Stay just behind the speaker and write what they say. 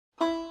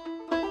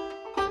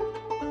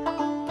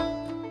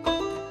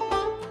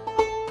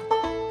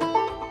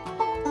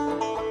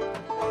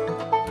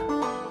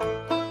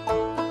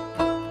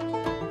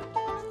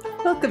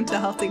Welcome to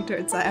Halting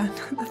Toward Zion,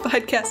 the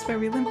podcast where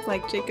we limp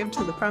like Jacob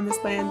to the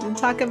promised land and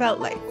talk about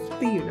life,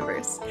 the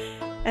universe,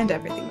 and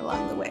everything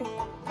along the way.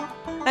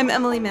 I'm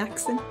Emily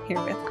Maxon, here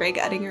with Greg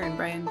Ettinger and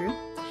Brian Brew.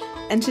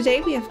 And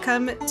today we have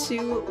come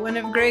to one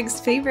of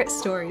Greg's favorite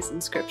stories in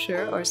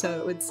Scripture, or so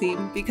it would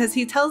seem, because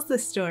he tells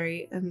this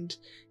story and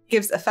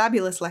gives a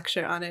fabulous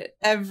lecture on it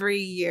every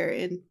year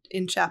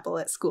in chapel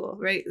at school,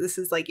 right? This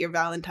is like your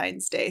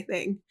Valentine's Day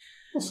thing.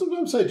 Well,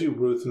 sometimes I do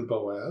Ruth and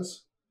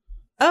Boaz.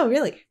 Oh,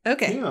 really?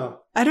 Okay. Yeah.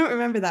 I don't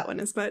remember that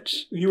one as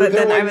much. You were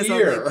there one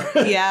year.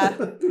 Yeah.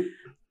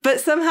 But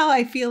somehow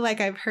I feel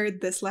like I've heard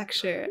this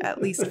lecture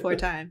at least 4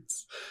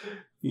 times.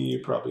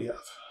 You probably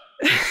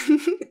have.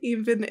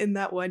 Even in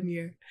that 1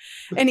 year.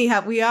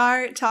 Anyhow, we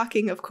are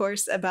talking, of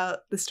course, about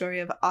the story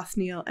of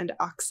Othniel and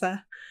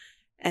Achsah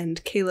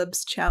and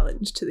Caleb's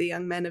challenge to the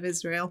young men of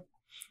Israel.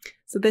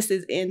 So this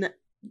is in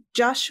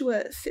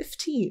Joshua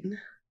 15.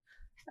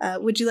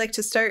 Would you like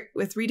to start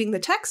with reading the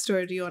text,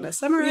 or do you want to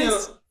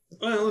summarize? Yeah.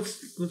 Well,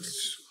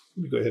 let's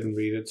go ahead and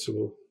read it,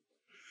 so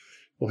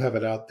we'll have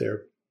it out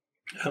there.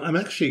 I'm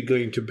actually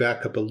going to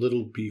back up a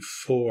little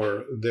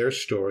before their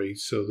story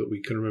so that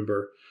we can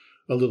remember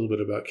a little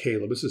bit about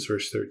Caleb. This is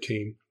verse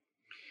 13.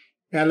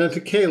 And unto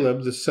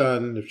Caleb, the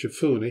son of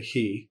Jephunneh,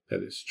 he,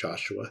 that is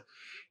Joshua,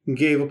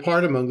 gave a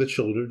part among the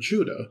children of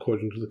Judah,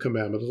 according to the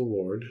commandment of the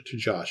Lord, to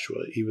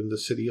Joshua, even the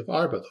city of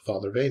Arba, the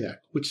father of Anak,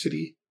 which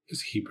city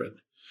is Hebron.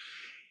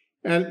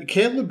 And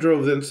Caleb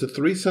drove thence the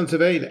 3 sons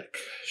of Anak,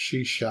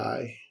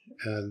 Sheshai,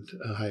 and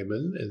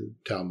Ahiman, and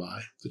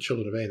Talmai, the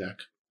children of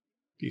Anak.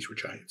 These were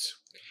giants.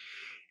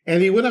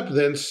 And he went up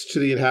thence to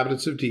the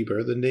inhabitants of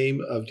Debir. The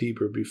name of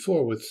Debir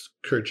before was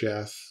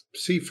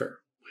Kirjath-Sepher,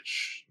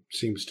 which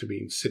seems to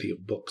mean city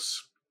of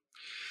books.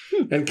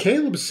 And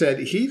Caleb said,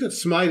 He that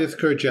smiteth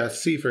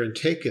Kirjath-Sepher and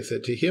taketh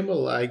it, to him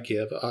will I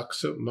give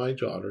Achsah my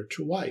daughter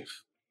to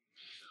wife.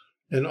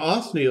 And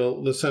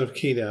Othniel, the son of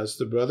Kenaz,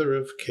 the brother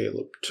of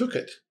Caleb, took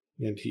it,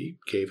 and he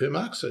gave him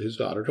Achsah, his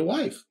daughter, to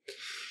wife.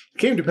 It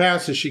came to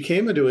pass, as she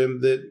came unto him,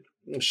 that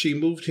she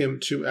moved him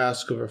to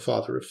ask of her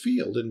father a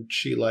field, and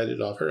she lighted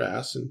off her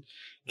ass. And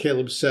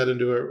Caleb said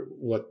unto her,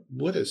 What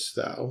wouldest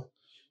thou?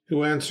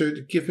 Who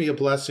answered, Give me a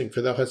blessing,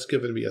 for thou hast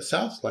given me a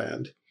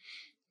southland.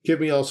 Give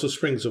me also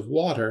springs of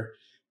water.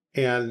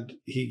 And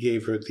he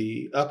gave her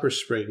the upper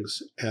springs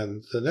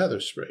and the nether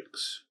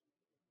springs.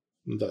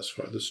 And thus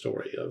far the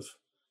story of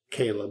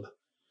Caleb,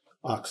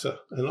 Achsah,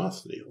 and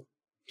Othniel.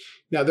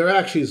 Now, there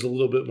actually is a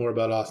little bit more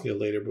about Othniel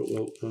later, but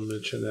we'll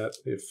mention that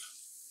if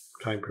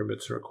time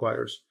permits and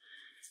requires.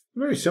 A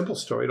very simple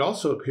story. It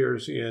also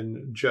appears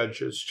in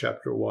Judges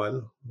chapter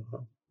 1,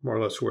 more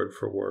or less word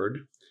for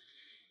word.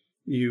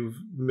 You've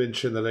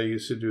mentioned that I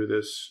used to do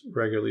this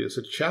regularly as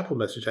a chapel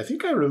message. I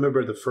think I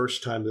remember the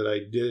first time that I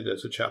did it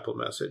as a chapel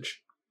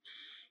message.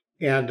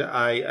 And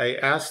I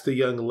asked the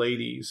young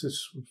ladies,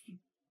 this was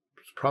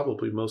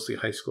probably mostly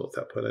high school at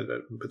that point,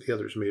 but the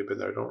others may have been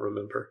there, I don't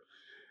remember,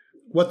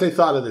 what they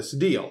thought of this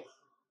deal,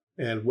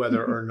 and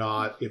whether or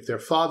not, if their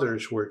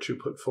fathers were to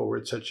put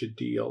forward such a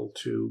deal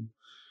to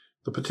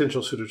the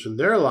potential suitors in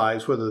their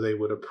lives, whether they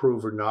would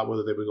approve or not,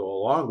 whether they would go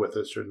along with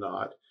this or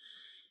not.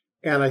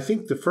 And I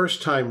think the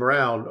first time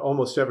around,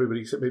 almost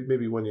everybody, except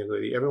maybe one young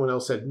lady, everyone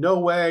else said, no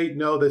way,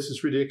 no, this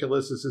is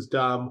ridiculous, this is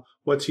dumb,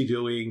 what's he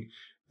doing,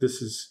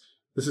 this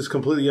is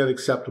completely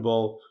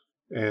unacceptable,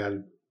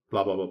 and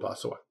blah, blah, blah, blah,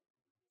 so on.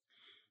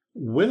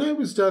 When I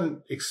was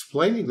done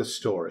explaining the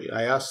story,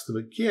 I asked them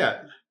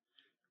again,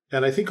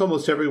 and I think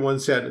almost everyone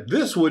said,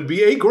 this would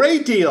be a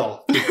great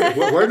deal.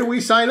 Where do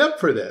we sign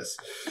up for this?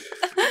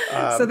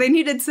 So they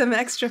needed some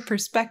extra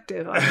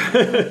perspective on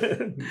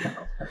it.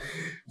 No.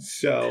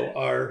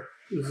 So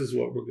this is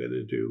what we're going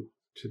to do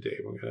today.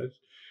 We're going to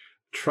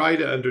try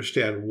to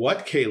understand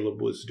what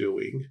Caleb was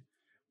doing,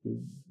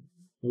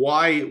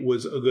 why it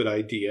was a good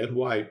idea, and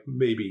why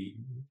maybe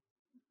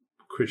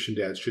Christian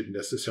dads shouldn't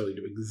necessarily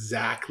do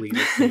exactly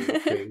the same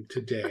thing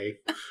today.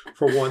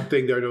 For one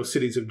thing, there are no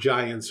cities of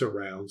giants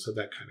around, so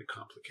that kind of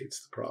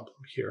complicates the problem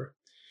here.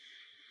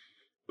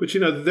 But,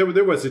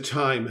 there was a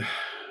time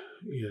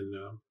in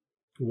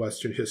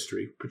Western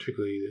history,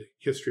 particularly the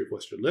history of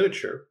Western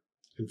literature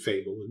and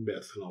fable and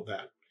myth and all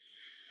that,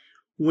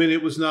 when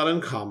it was not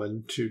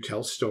uncommon to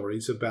tell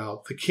stories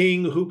about the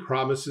king who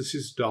promises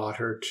his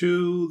daughter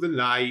to the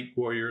knight,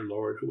 warrior,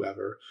 lord,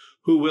 whoever,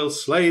 who will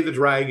slay the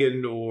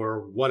dragon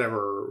or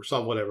whatever, or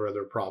solve whatever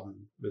other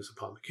problem is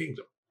upon the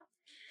kingdom.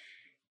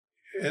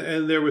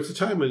 And there was a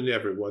time when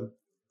everyone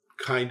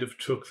kind of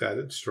took that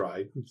in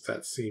stride.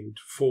 That seemed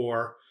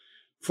for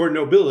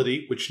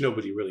nobility, which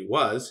nobody really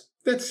was,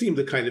 that seemed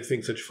the kind of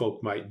thing such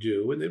folk might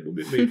do, and it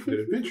made for good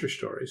adventure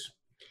stories.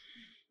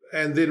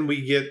 And then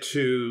we get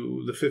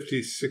to the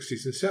 50s,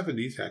 60s, and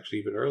 70s, actually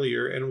even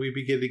earlier, and we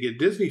begin to get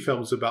Disney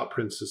films about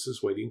princesses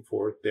waiting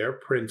for their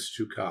prince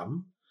to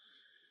come.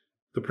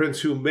 The prince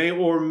who may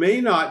or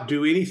may not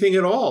do anything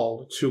at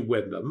all to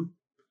win them.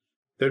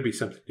 There'd be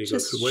something to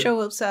just go through.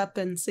 Shows up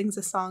and sings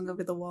a song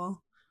over the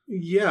wall.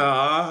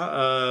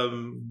 Yeah,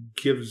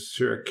 gives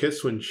her a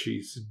kiss when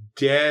she's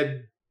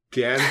dead,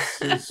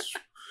 dances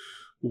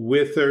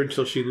with her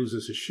until she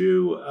loses a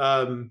shoe.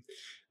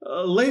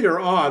 Later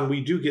on,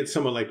 we do get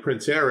someone like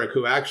Prince Eric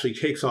who actually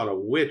takes on a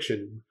witch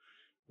and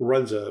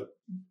runs a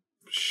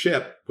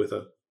ship with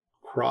a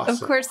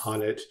cross Of course,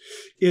 on it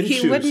he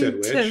into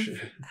wouldn't said witch.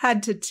 have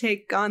had to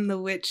take on the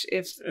witch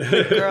if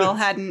the girl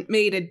hadn't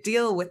made a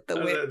deal with the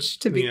witch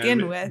to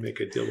begin with. Make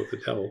a deal with the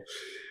devil.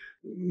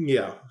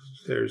 Yeah,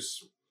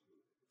 there's...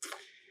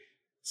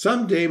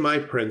 Someday my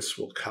prince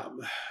will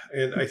come.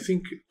 And I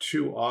think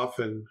too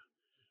often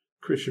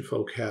Christian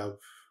folk have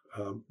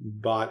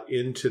bought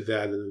into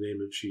that in the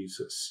name of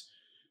Jesus.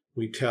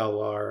 We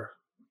tell our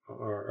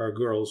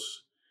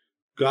girls,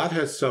 God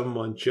has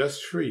someone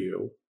just for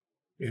you,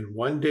 and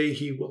one day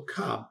he will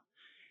come,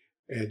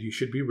 and you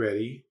should be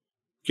ready,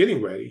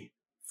 getting ready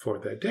for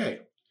that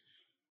day.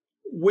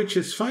 Which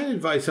is fine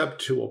advice up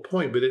to a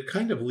point, but it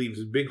kind of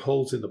leaves big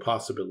holes in the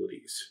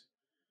possibilities.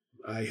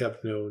 I have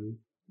known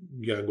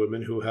young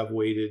women who have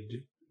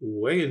waited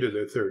way into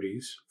their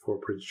 30s for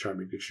Prince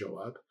Charming to show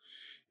up.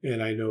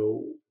 And I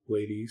know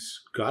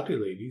ladies, godly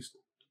ladies,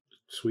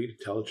 sweet,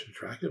 intelligent,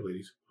 attractive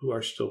ladies, who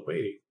are still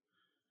waiting.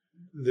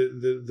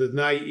 The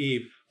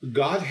naive,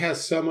 God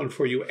has someone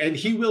for you, and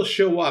he will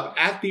show up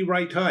at the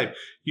right time.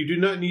 You do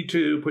not need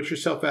to put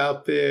yourself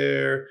out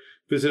there,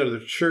 visit other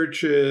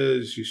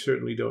churches. You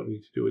certainly don't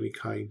need to do any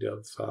kind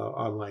of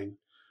online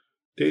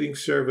dating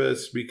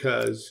service,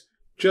 because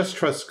just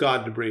trust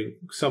God to bring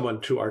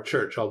someone to our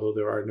church, although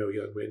there are no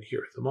young men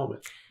here at the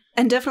moment.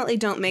 And definitely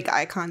don't make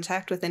eye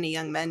contact with any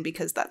young men,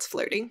 because that's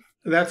flirting.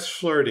 That's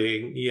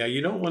flirting. Yeah,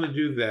 you don't want to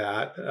do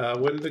that.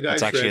 When the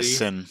guy's ready. It's actually ready, a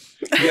sin.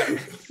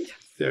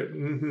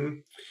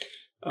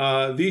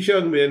 Yeah. These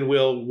young men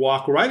will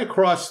walk right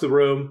across the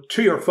room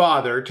to your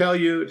father, tell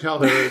him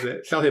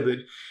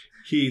that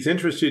he's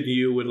interested in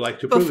you, would like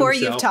to prove before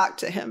himself. You've talked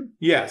to him.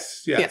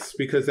 Yes, yeah.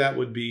 Because that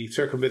would be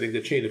circumventing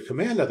the chain of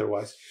command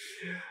otherwise.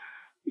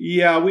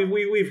 Yeah,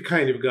 we've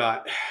kind of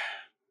got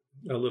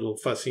a little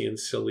fussy and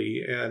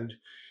silly, and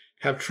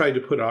have tried to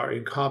put our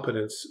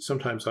incompetence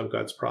sometimes on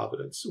God's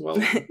providence.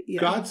 Well,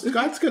 God's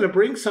going to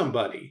bring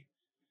somebody.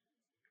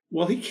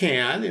 Well, he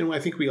can, and I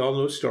think we all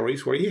know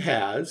stories where he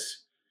has.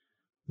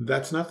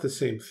 That's not the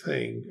same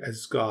thing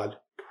as God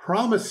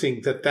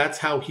promising that that's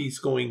how he's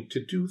going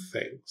to do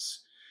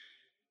things.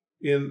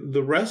 In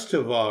the rest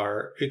of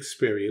our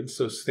experience,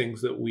 those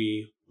things that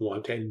we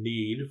want and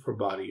need for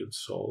body and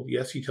soul,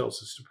 yes, he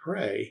tells us to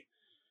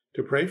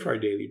pray for our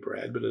daily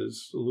bread, but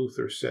as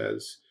Luther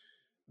says,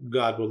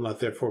 God will not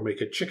therefore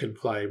make a chicken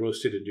fly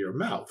roasted into your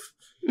mouth.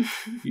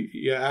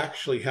 You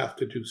actually have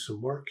to do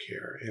some work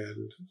here,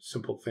 and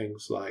simple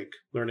things like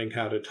learning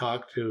how to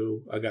talk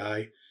to a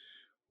guy,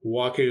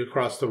 walking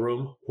across the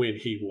room when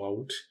he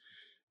won't,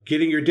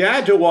 getting your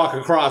dad to walk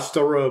across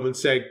the room and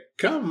say,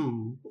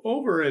 come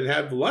over and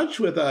have lunch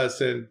with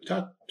us and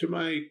talk to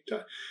my...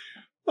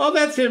 Oh,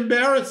 that's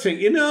embarrassing.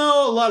 You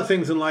know, a lot of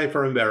things in life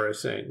are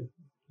embarrassing.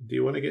 Do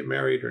you want to get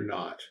married or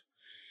not?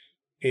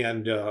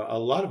 And a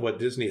lot of what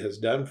Disney has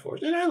done for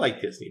us, and I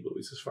like Disney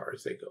movies as far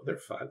as they go. They're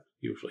fun,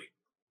 usually.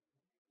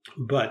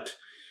 But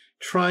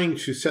trying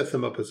to set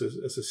them up as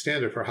a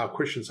standard for how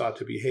Christians ought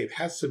to behave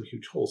has some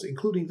huge holes,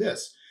 including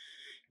this,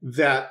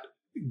 that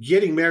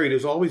getting married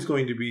is always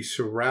going to be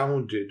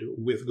surrounded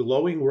with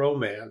glowing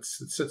romance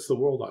that sets the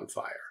world on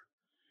fire.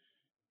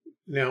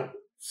 Now,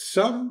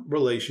 some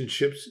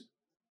relationships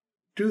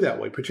do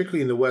that way,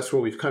 particularly in the West,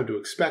 where we've come to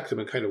expect them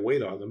and kind of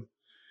wait on them.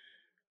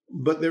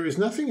 But there is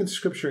nothing in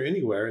Scripture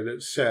anywhere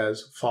that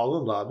says, fall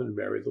in love and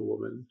marry the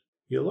woman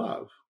you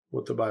love.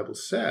 What the Bible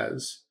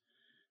says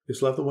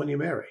is love the one you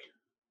marry.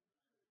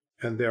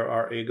 And there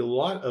are a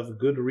lot of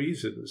good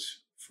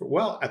reasons for,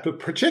 well,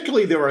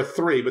 particularly there are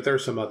three, but there are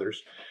some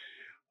others.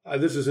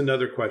 This is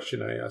another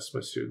question I ask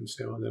my students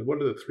now and then.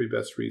 What are the three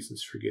best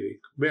reasons for getting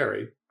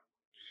married?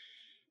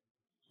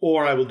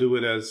 Or I will do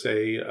it as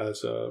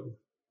a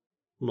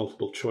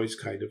multiple choice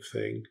kind of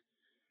thing.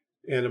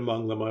 And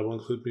among them, I will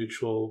include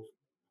mutual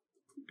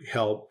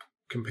help,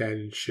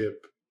 companionship,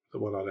 the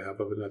one ought to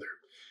have of another,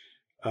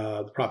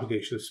 the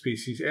propagation of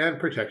species, and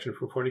protection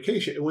from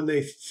fornication. And when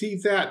they see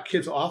that,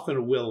 kids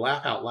often will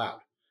laugh out loud.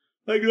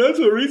 Like, that's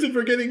a reason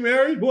for getting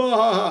married?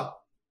 Wah!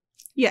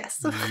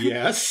 Yes.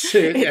 Yes.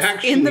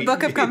 It's in the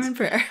Book of Common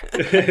Prayer.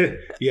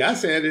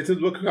 Yes, and it's in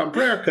the Book of Common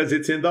Prayer because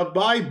it's in the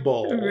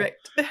Bible. Right.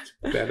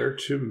 Better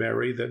to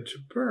marry than to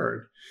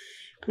burn.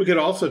 We could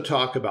also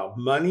talk about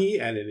money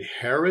and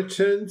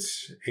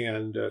inheritance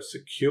and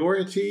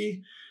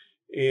security.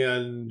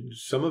 And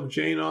some of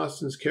Jane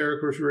Austen's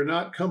characters were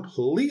not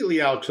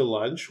completely out to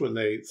lunch when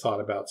they thought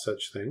about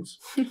such things.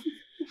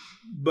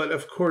 But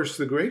of course,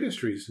 the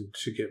greatest reason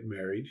to get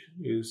married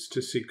is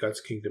to seek God's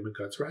kingdom and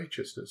God's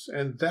righteousness.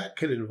 And that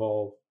can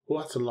involve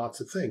lots and lots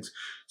of things.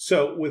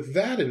 So with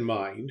that in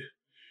mind,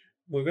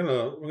 we're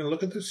gonna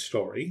look at this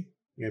story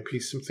and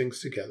piece some things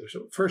together.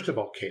 So first of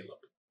all, Caleb.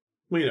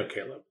 We know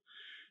Caleb.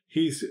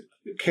 He's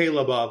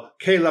Caleb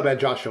and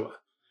Joshua.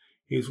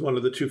 He's one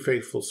of the two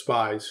faithful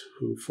spies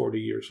who 40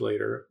 years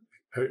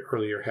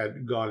earlier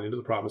had gone into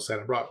the promised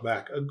land and brought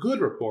back a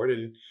good report.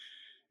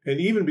 And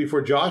even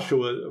before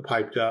Joshua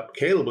piped up,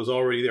 Caleb was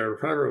already there in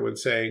front of everyone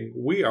saying,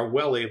 we are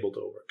well able to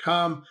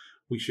overcome.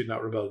 We should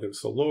not rebel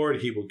against the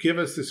Lord. He will give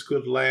us this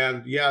good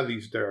land. Yeah,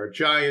 there are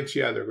giants.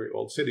 Yeah, they're great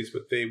old cities,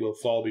 but they will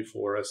fall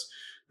before us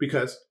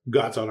because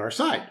God's on our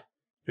side.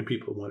 And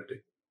people wanted to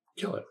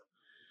kill him.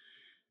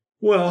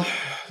 Well,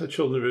 the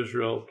children of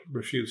Israel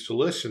refused to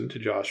listen to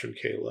Joshua and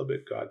Caleb,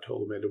 and God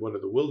told them to wander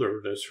in the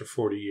wilderness for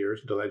 40 years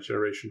until that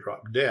generation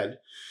dropped dead.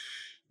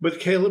 But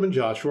Caleb and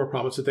Joshua were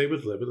promised that they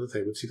would live and that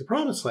they would see the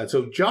promised land.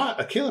 So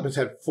Caleb has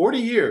had 40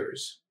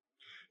 years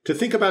to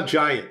think about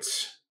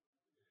giants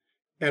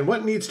and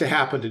what needs to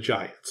happen to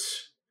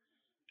giants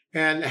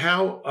and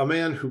how a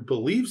man who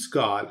believes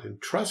God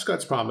and trusts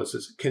God's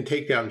promises can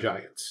take down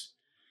giants.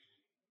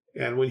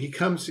 And when he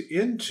comes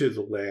into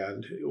the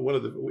land,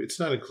 it's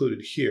not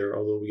included here,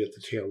 although we get the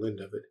tail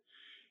end of it.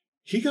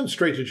 He comes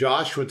straight to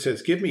Joshua and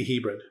says, give me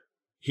Hebron.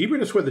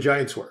 Hebron is where the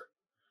giants were.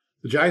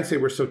 The giants they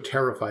were so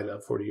terrified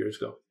of 40 years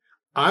ago.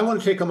 I want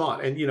to take them on.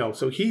 And,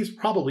 so he's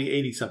probably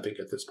 80-something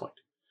at this point.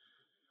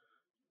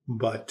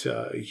 But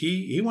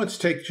he wants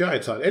to take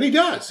giants on. And he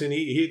does. And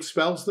he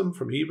expels them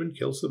from Hebron,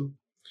 kills them,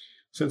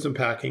 sends them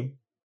packing.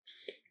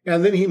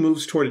 And then he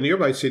moves toward a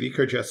nearby city,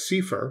 Kirjath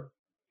Sepher,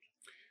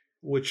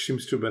 which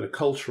seems to have been a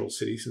cultural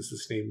city since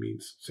this name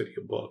means city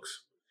of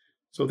books.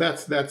 So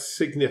that's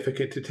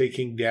significant to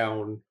taking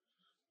down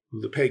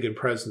the pagan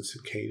presence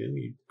in Canaan.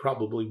 You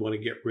probably want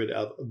to get rid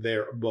of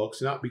their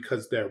books, not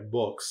because they're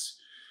books,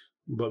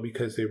 but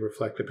because they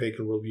reflect a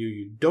pagan worldview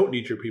you don't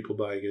need your people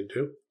buying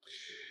into.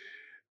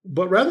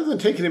 But rather than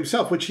take it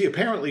himself, which he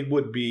apparently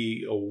would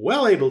be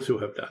well able to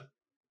have done,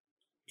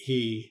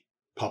 he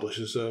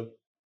publishes a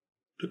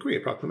decree, a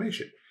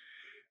proclamation.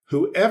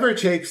 Whoever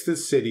takes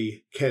this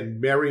city can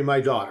marry my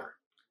daughter.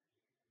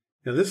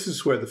 Now, this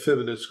is where the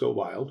feminists go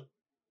wild.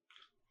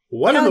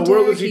 What in the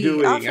world is he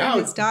doing?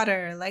 Offer his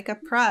daughter like a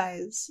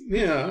prize.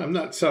 Yeah, I'm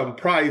not some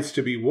prize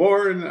to be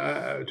won.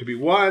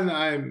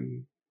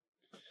 I'm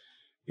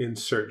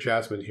insert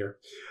Jasmine here.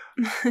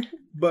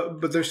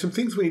 But there's some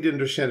things we need to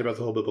understand about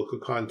the whole biblical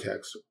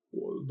context.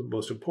 The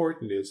most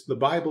important is the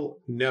Bible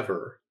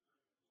never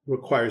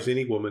requires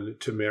any woman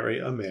to marry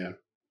a man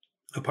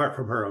apart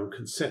from her own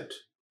consent.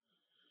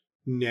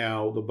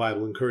 Now, the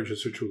Bible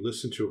encourages her to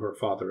listen to her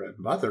father and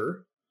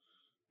mother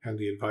and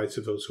the advice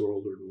of those who are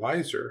older and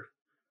wiser.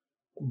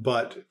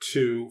 But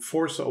to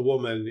force a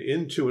woman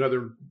into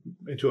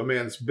a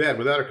man's bed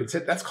without her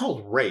consent, that's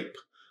called rape.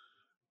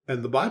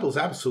 And the Bible is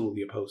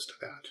absolutely opposed to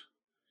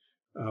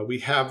that. We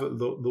have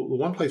the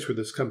one place where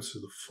this comes to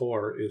the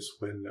fore is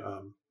when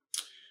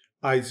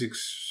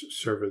Isaac's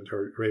servant,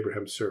 or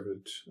Abraham's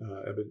servant,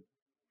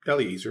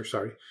 Eliezer,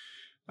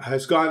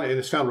 has gone and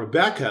has found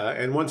Rebekah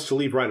and wants to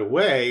leave right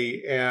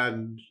away.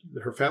 And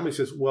her family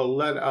says, well,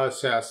 let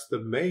us ask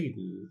the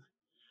maiden,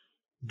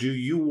 do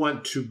you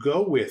want to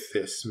go with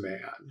this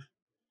man?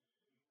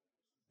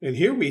 And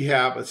here we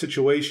have a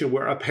situation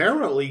where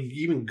apparently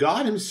even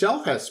God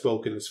himself has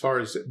spoken as far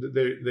as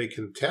they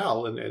can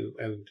tell. And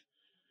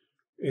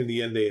in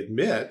the end, they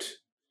admit,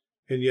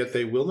 and yet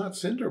they will not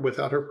send her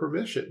without her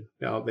permission.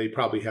 Now, they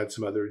probably had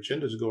some other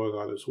agendas going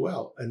on as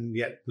well. And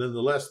yet,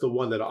 nonetheless, the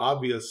one that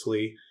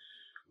obviously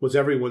was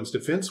everyone's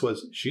defense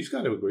was, she's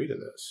got to agree to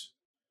this.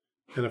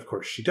 And of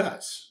course she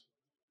does,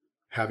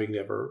 having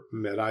never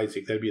met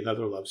Isaac. That'd be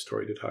another love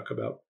story to talk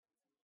about.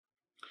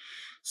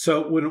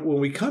 So when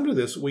we come to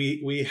this,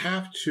 we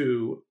have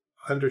to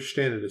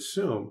understand and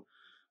assume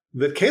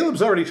that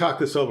Caleb's already talked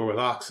this over with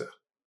Achsah.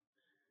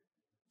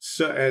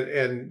 So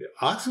and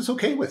Achsah's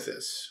okay with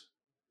this.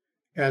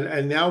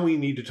 And now we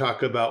need to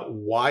talk about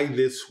why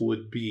this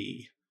would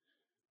be.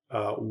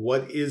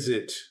 What is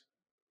it?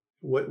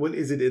 What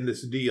is it in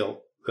this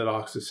deal that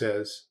Achsah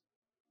says,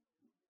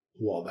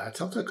 well, that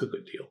sounds like a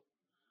good deal.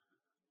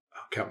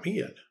 Count me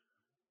in.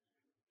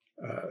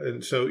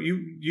 And so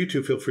you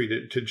two feel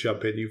free to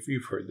jump in.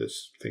 You've heard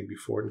this thing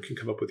before and can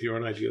come up with your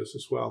own ideas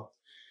as well.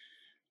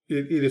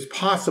 It is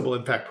possible,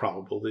 in fact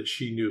probable, that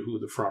she knew who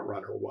the front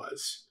runner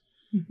was.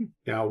 Mm-hmm.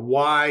 Now,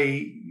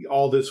 why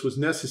all this was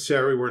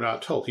necessary, we're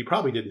not told. He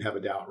probably didn't have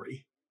a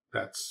dowry.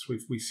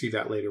 We see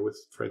that later with,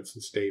 for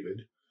instance,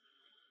 David.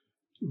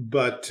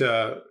 But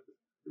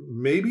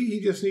maybe he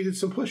just needed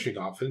some pushing.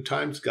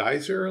 Oftentimes,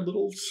 guys are a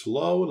little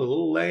slow and a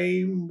little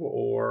lame,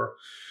 or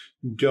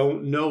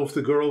don't know if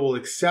the girl will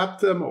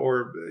accept them,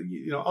 or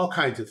all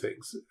kinds of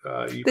things.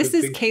 This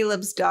is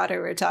Caleb's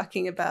daughter we're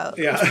talking about.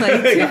 Yeah,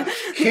 yeah.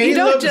 You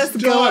don't just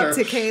go up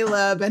to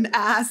Caleb and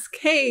ask,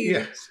 "Hey,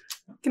 yes,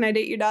 can I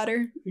date your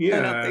daughter?" Yeah,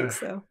 I don't think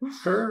so.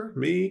 Her,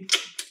 me.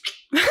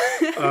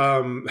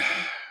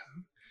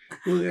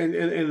 Well, and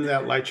in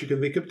that light, you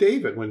can think of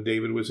David, when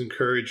David was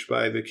encouraged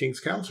by the king's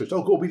counselors.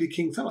 Oh, go be the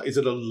king's son-in-law. Is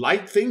it a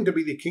light thing to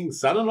be the king's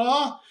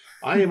son-in-law?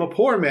 I am a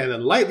poor man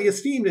and lightly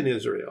esteemed in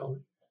Israel.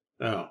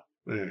 Oh,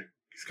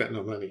 he's got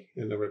no money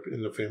in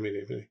the family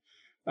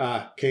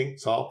name. King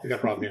Saul, you got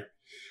a problem here.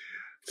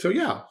 So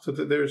yeah,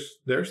 there's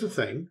the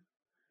thing.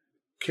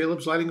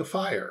 Caleb's lighting a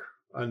fire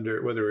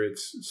under, whether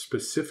it's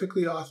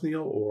specifically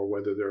Othniel or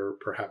whether there are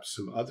perhaps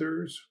some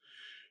others.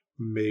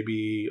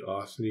 Maybe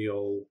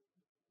Othniel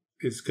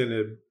is going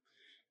to,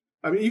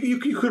 I mean, you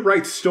could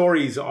write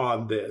stories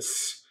on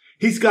this.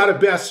 He's got a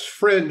best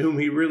friend whom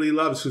he really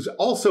loves, who's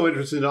also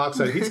interested in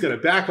Achsah. He's going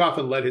to back off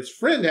and let his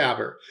friend have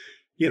her.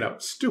 You know,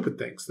 stupid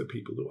things that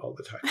people do all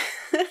the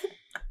time.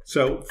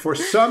 So for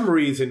some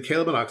reason,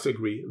 Caleb and Achsah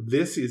agree,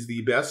 this is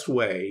the best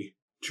way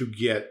to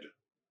get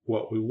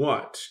what we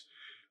want.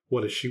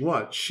 What does she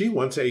want? She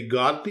wants a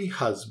godly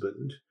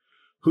husband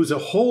who's a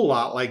whole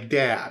lot like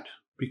Dad,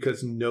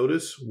 because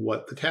notice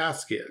what the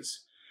task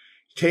is.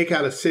 Take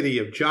out a city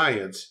of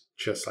giants,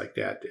 just like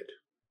Dad did.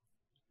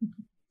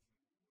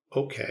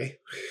 Okay.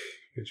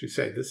 And you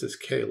say, this is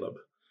Caleb.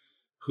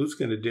 Who's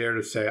going to dare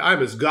to say,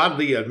 I'm as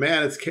godly a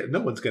man as Caleb? No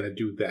one's going to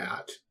do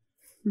that.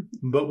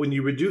 But when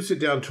you reduce it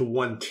down to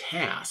one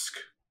task.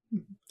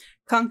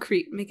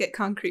 Concrete. Make it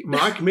concrete.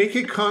 Make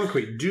it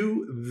concrete.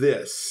 Do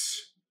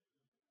this.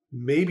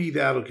 Maybe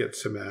that'll get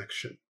some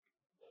action.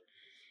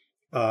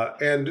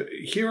 And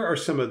here are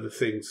some of the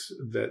things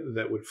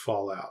that would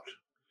fall out.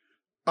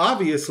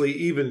 Obviously,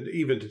 even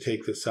to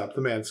take this up,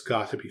 the man's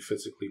got to be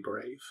physically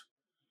brave.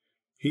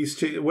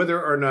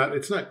 Whether or not,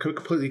 it's not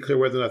completely clear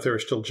whether or not there are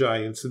still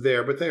giants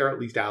there, but they are at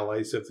least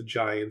allies of the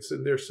giants,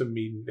 and there's some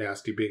mean,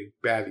 nasty, big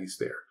baddies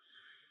there.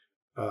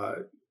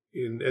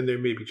 And there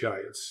may be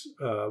giants.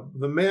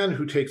 The man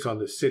who takes on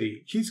the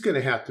city, he's going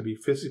to have to be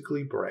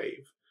physically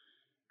brave,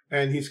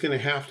 and he's going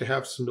to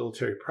have some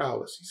military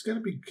prowess. He's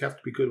going to have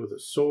to be good with a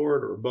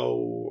sword or a bow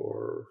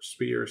or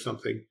spear or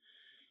something,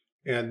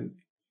 and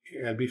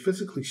be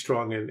physically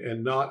strong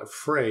and not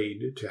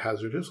afraid to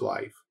hazard his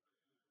life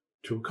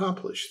to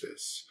accomplish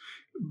this.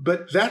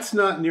 But that's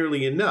not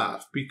nearly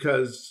enough,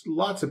 because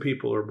lots of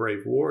people are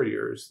brave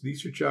warriors.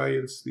 These are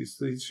giants.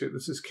 This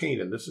is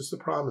Canaan. This is the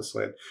Promised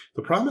Land.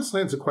 The Promised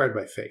Land's acquired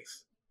by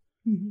faith.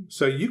 Mm-hmm.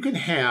 So you can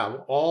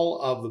have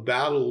all of the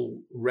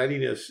battle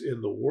readiness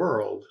in the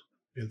world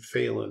and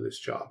fail in this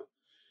job.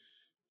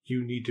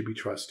 You need to be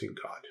trusting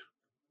God.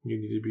 You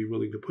need to be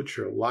willing to put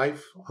your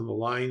life on the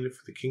line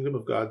for the kingdom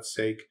of God's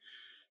sake,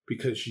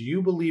 because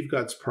you believe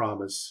God's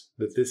promise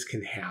that this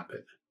can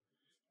happen.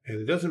 And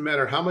it doesn't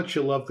matter how much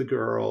you love the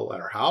girl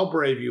or how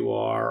brave you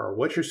are or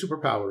what your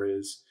superpower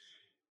is.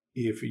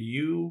 If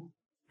you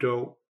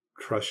don't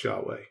trust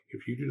Yahweh,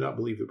 if you do not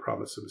believe the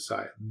promise of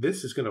Messiah,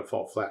 this is going to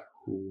fall flat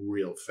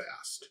real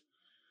fast.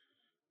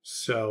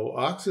 So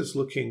Achsah is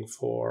looking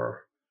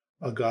for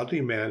a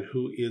godly man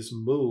who is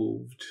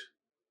moved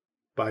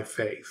by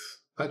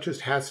faith, not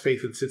just has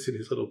faith and sits in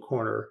his little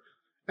corner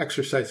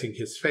exercising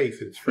his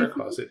faith in his prayer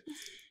closet.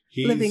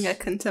 He's living a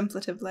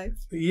contemplative life.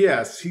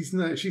 Yes, she's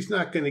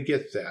not going to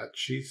get that.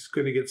 She's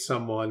going to get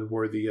someone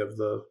worthy of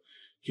the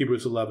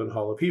Hebrews 11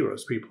 Hall of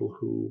Heroes, people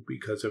who,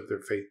 because of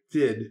their faith,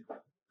 did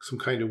some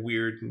kind of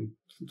weird and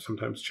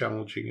sometimes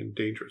challenging and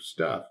dangerous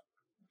stuff.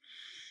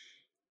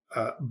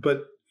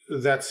 But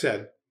that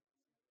said,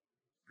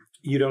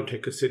 you don't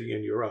take a city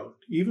on your own.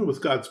 Even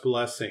with God's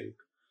blessing,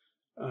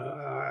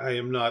 I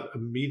am not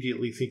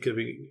immediately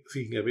thinking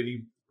of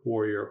any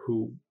warrior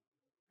who,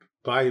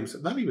 by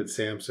himself, not even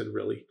Samson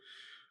really,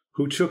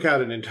 who took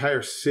out an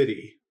entire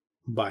city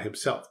by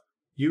himself.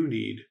 You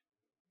need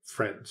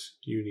friends.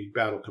 You need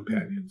battle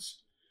companions.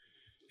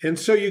 Mm-hmm. And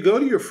so you go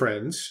to your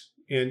friends,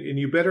 and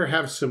you better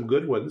have some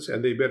good ones,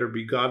 and they better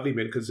be godly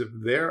men, because if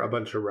they're a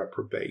bunch of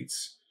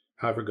reprobates,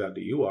 however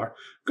godly you are,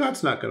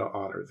 God's not going to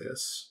honor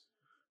this.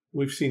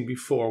 We've seen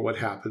before what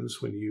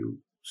happens when you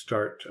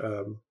start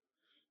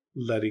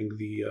letting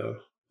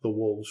the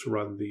wolves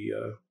run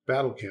the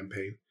battle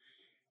campaign.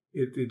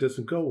 It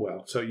doesn't go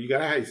well. So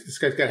this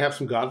guy's got to have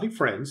some godly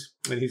friends,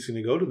 and he's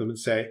going to go to them and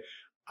say,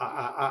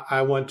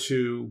 I want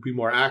to be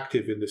more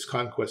active in this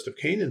conquest of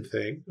Canaan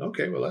thing.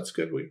 Okay, well, that's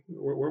good.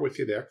 We're with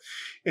you there.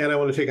 And I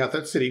want to take out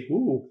that city.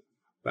 Ooh,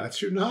 that's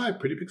shooting high.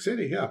 Pretty big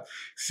city, yeah.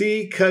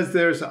 See, because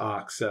there's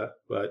Achsah.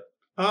 But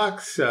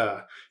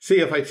Achsah, see,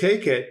 if I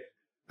take it,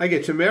 I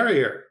get to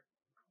marry her.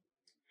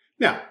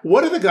 Now,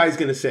 what are the guys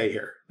going to say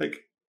here? Like,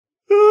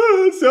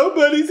 oh,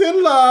 somebody's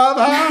in love.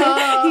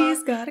 Ah.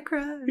 He's got a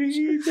crush.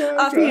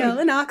 Othniel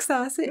and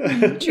Achsah sitting in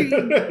the tree.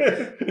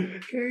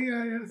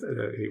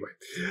 Anyway.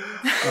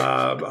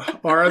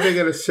 Or are they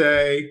going to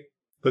say,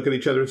 look at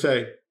each other and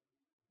say,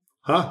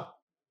 huh?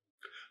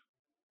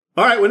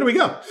 All right, when do we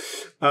go?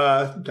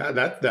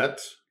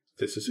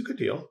 This is a good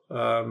deal.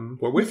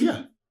 We're with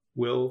you.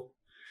 When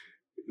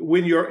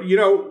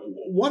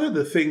one of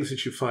the things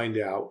that you find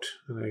out,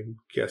 and I'm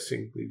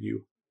guessing that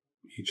you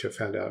each have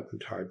found out in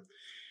time,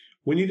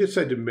 when you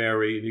decide to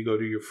marry and you go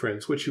to your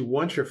friends, what you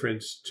want your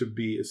friends to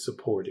be is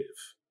supportive,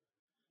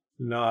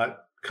 not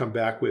come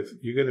back with,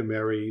 you're going to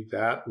marry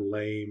that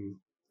lame,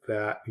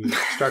 that,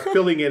 start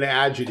filling in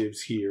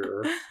adjectives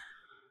here.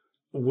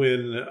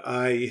 When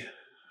I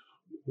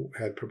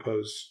had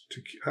proposed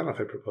to, I don't know if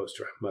I proposed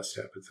to her, I must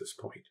have at this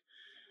point.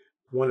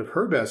 One of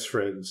her best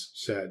friends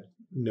said,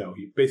 no,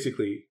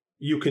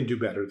 you can do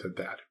better than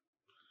that.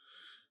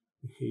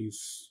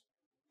 He's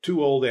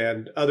too old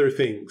and other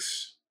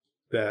things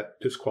that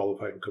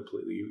disqualify him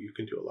completely. You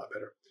can do a lot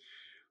better.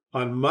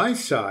 On my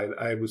side,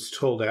 I was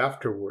told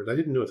afterwards, I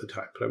didn't know at the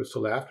time, but I was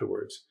told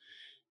afterwards,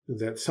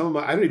 that some of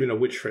my, I don't even know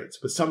which friends,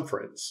 but some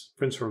friends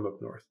from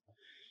up north,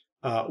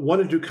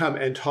 wanted to come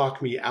and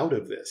talk me out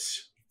of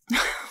this.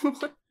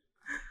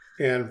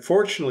 And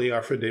fortunately,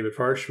 our friend David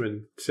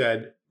Farshman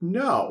said,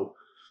 no.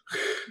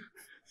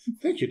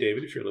 Thank you,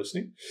 David, if you're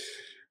listening.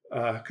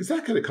 Because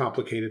that could have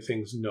complicated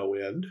things no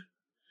end.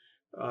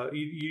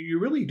 You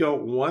really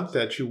don't want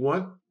that.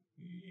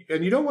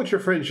 And you don't want your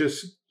friends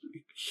just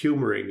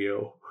humoring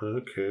you.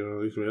 Okay,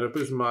 well, he's made up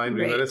his mind.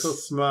 We let us a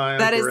smile.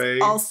 That great.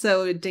 Is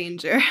also a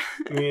danger.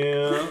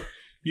 Yeah.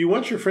 You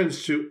want your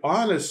friends to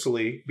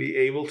honestly be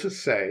able to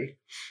say,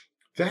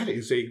 that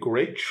is a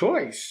great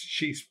choice.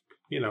 She's,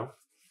 a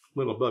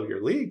little above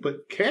your league,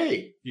 but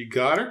okay, you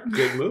got her.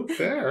 Good move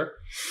there.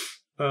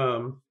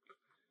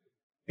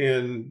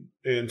 And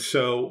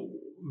so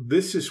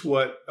this is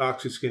what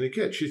Achsah is going to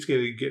get. She's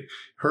going to get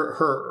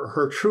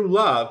her true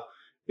love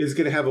is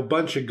going to have a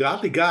bunch of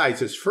godly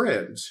guys as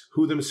friends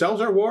who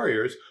themselves are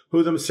warriors,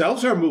 who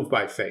themselves are moved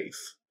by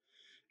faith,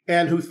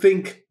 and who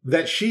think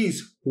that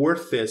she's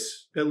worth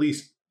this, at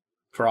least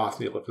for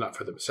Othniel, if not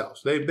for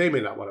themselves. They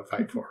may not want to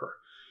fight for her,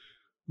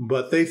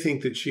 but they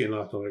think that she and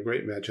Othniel are a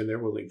great match, and they're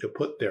willing to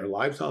put their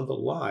lives on the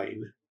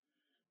line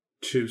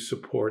to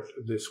support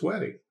this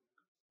wedding.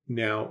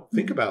 Now,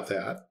 think about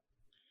that.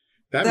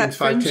 That means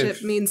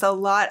friendship means a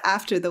lot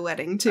after the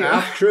wedding, too.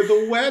 After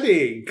the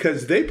wedding,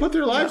 because they put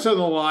their lives on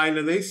the line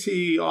and they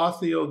see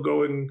Othniel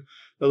going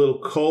a little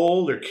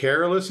cold or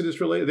careless in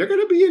his relationship. They're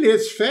going to be in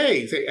his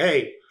face.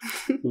 Hey,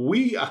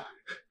 we fought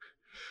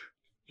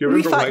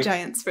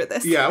giants for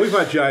this. Yeah, we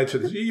fought giants for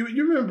this.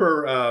 You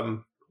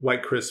remember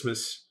White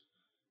Christmas?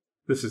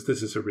 This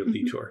is a real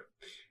detour.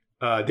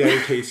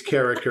 Danny Kaye's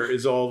character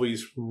is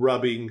always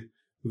rubbing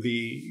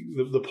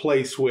the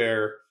place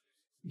where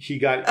he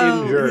got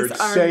injured,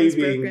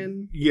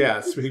 saving.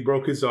 Yes, he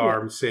broke his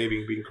arm,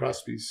 saving Bing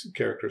Crosby's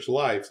character's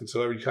life. And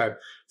so every time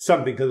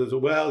something comes,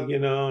 well,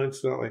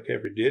 it's not like I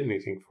ever did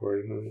anything for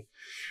it.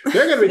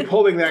 They're going to be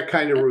pulling that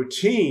kind of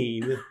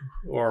routine,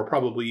 or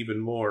probably even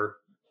more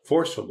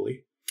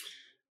forcefully.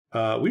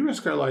 We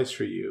risk our lives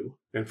for you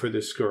and for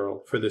this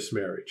girl, for this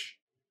marriage.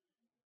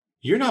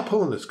 You're not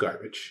pulling this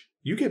garbage.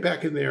 You get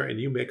back in there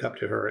and you make up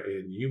to her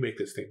and you make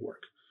this thing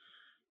work.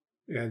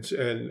 And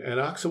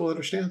Achsah will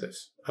understand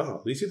this.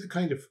 Oh, these are the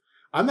kind of,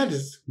 I'm not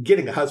just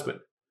getting a husband.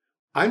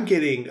 I'm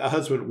getting a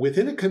husband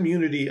within a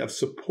community of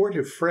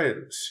supportive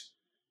friends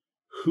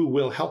who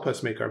will help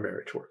us make our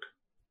marriage work.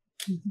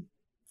 Mm-hmm.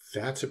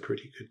 That's a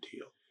pretty good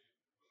deal.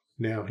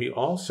 Now, he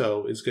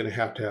also is going to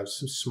have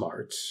some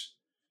smarts,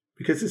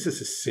 because this is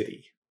a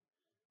city.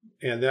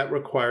 And that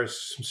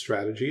requires some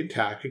strategy and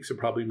tactics. It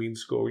probably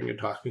means going and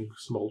talking to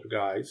some older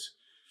guys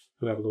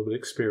who have a little bit of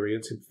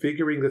experience and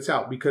figuring this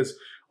out. Because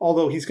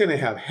although he's going to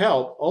have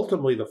help,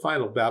 ultimately the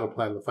final battle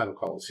plan, the final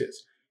call is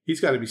his.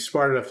 He's got to be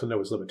smart enough to know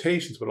his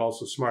limitations, but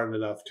also smart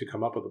enough to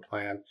come up with a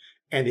plan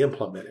and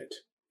implement it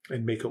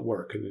and make it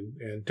work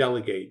and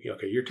delegate.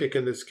 Okay, you're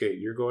taking this gate,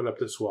 you're going up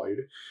this wall.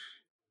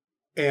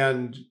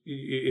 And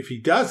if he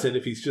doesn't,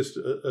 if he's just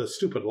a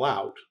stupid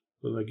lout,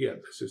 then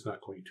again, this is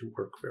not going to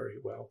work very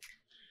well.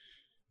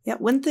 Yeah,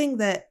 one thing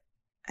that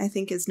I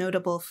think is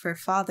notable for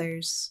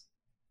fathers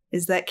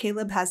is that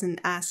Caleb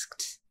hasn't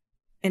asked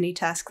any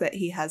task that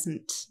he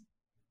hasn't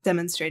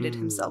demonstrated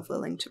himself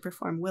willing to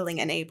perform,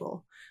 willing and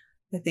able.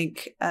 I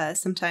think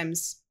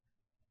sometimes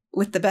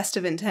with the best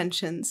of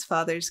intentions,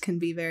 fathers can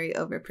be very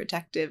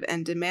overprotective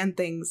and demand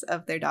things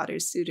of their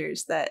daughters'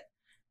 suitors that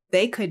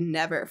they could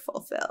never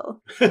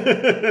fulfill.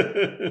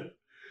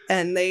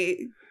 And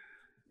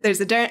there's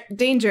a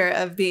danger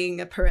of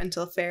being a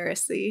parental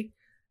Pharisee,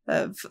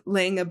 of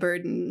laying a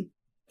burden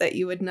that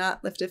you would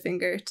not lift a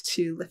finger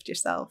to lift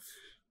yourself.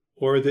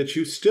 Or that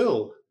you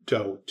still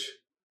don't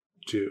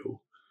do.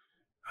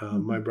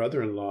 My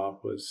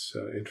brother-in-law was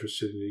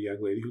interested in a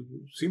young lady who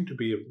seemed to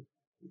be a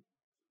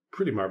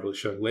pretty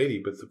marvelous young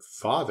lady, but the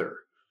father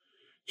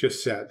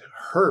just sat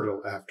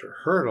hurdle after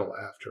hurdle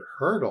after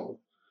hurdle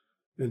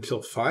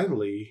until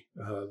finally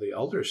the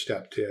elder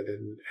stepped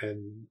in,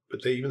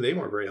 but they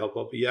weren't very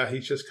helpful. But yeah,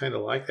 he's just kind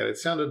of like that. It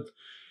sounded,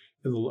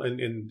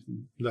 and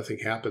nothing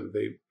happened.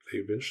 They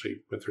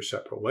eventually went their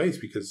separate ways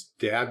because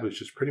Dad was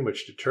just pretty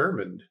much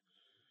determined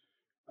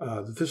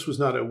that this was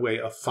not a way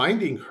of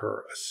finding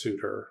her a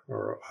suitor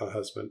or a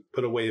husband,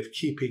 but a way of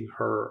keeping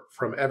her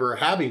from ever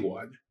having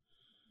one.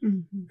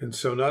 Mm-hmm. And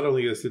so not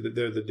only is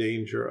there the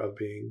danger of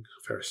being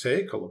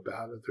pharisaical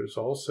about it, there's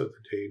also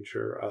the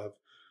danger of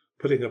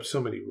putting up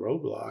so many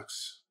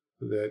roadblocks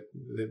that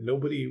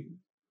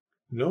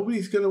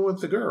nobody's going to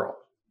want the girl.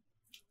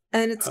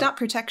 And it's not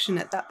protection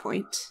at that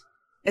point.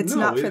 It's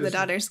not for the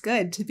daughter's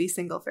good to be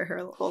single for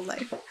her whole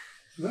life.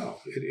 No,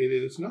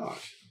 it is not.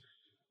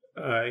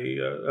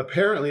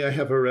 Apparently I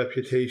have a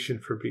reputation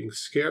for being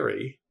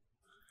scary,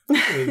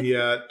 and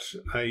yet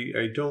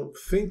I don't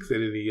think that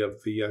any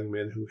of the young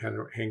men who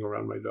hang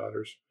around my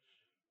daughters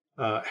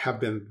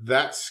have been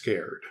that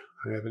scared.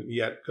 I haven't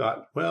yet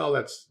got,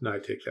 I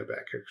take that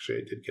back. Actually,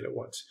 I did get it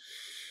once.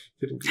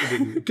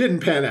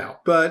 Didn't pan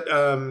out. But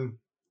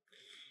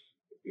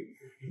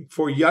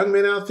for young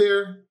men out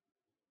there,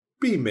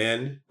 be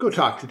men. Go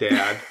talk to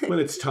Dad when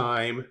it's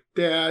time.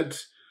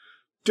 Dads,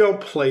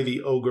 don't play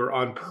the ogre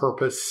on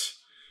purpose.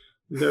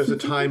 There's a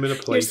time and a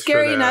place. You're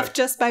scary for that. enough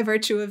just by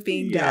virtue of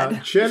being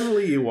dead.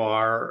 Generally you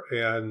are,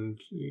 and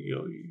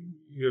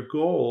your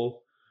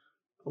goal,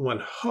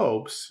 one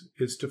hopes,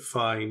 is to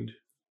find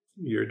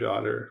your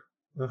daughter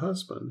a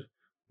husband,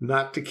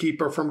 not to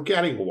keep her from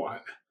getting one.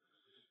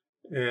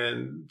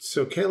 And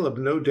so Caleb,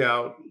 no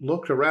doubt,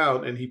 looked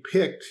around and he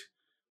picked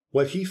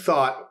what he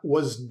thought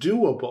was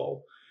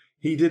doable.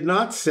 He did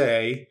not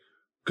say,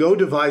 go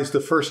devise the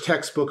first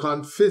textbook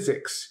on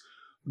physics,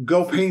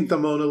 go paint the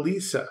Mona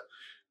Lisa,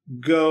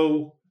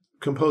 go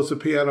compose a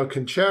piano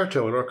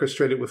concerto and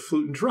orchestrate it with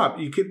flute and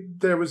drum.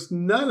 There was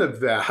none of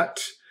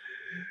that.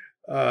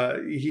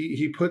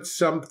 He put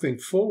something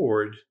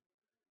forward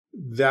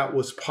that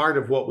was part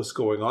of what was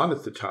going on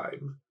at the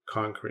time,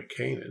 conquering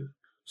Canaan,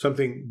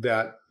 something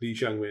that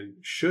these young men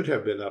should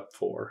have been up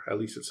for, at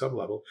least at some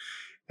level,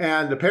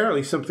 and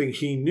apparently something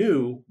he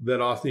knew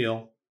that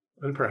Othniel,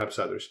 and perhaps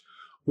others,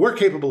 were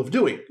capable of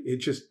doing. It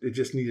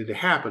just needed to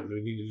happen. There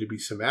needed to be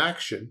some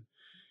action.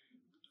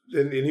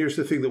 And here's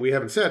the thing that we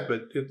haven't said,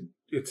 but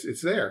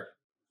it's there.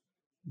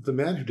 The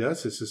man who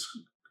does this is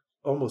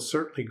almost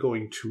certainly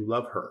going to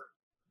love her.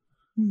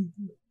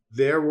 Mm-hmm.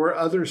 There were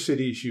other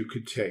cities you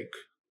could take.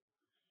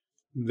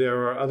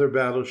 There are other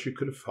battles you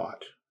could have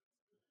fought.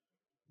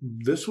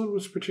 This one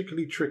was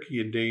particularly tricky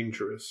and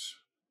dangerous.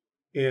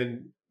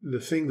 And the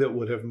thing that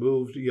would have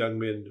moved young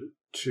men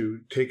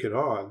to take it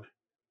on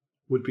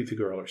would be the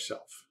girl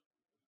herself.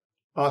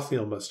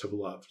 Othniel must have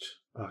loved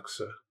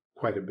Achsah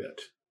quite a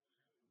bit,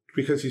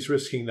 because he's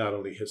risking not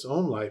only his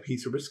own life,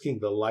 he's risking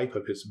the life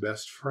of his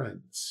best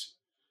friends.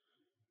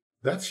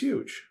 That's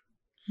huge.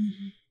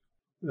 Mm-hmm.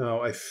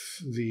 Now,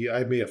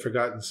 I may have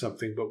forgotten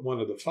something, but one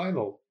of the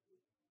final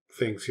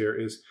things here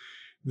is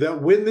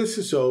that when this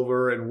is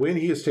over and when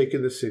he has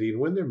taken the city and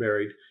when they're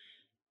married,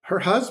 her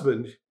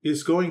husband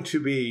is going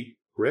to be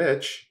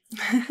rich.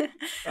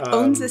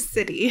 Owns a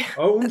city.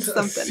 Owns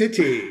a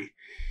city.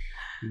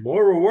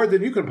 More reward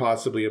than you can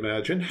possibly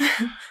imagine.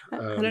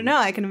 I don't know.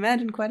 I can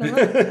imagine quite a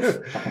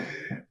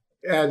lot.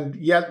 And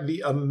yet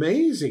the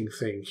amazing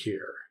thing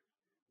here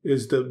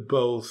is that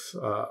both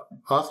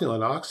Othniel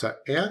and Achsah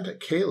and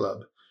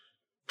Caleb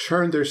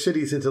turned their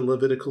cities into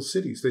Levitical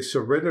cities. They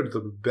surrendered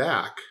them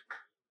back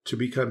to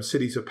become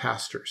cities of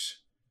pastors,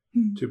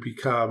 to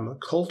become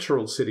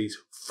cultural cities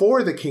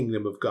for the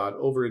kingdom of God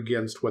over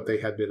against what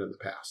they had been in the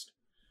past.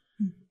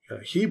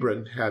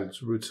 Hebron had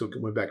its roots that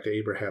went back to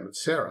Abraham and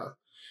Sarah.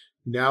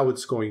 Now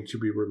it's going to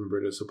be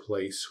remembered as a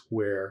place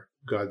where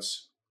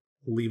God's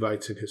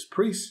Levites and his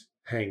priests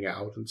hang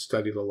out and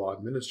study the law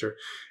and minister.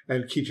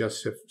 And Kijah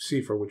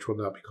Sefer, which will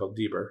now be called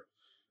Deber,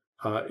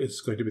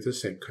 is going to be the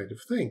same kind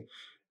of thing.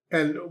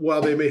 And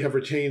while they may have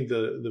retained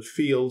the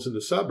fields and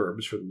the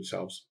suburbs for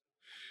themselves,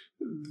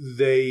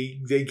 they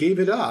gave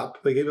it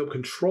up. They gave up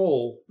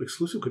control,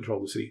 exclusive control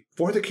of the city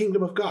for the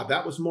kingdom of God.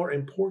 That was more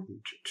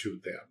important to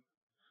them.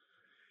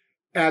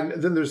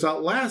 And then there's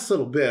that last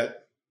little bit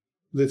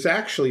that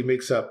actually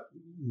makes up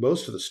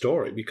most of the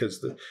story, because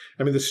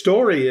the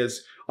story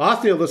is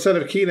Othniel, the son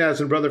of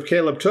Kenaz and brother of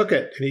Caleb, took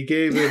it, and he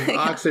gave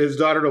Achsah his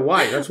daughter to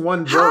wife. That's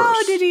one verse.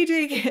 How did he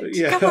take it?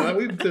 Yeah,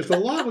 there's a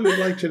lot we would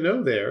like to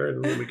know there,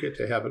 and when we get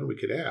to heaven, we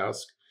could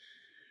ask.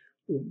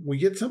 We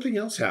get something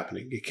else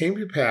happening. It came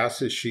to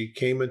pass as she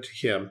came unto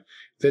him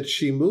that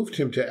she moved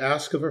him to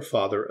ask of her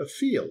father a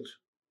field.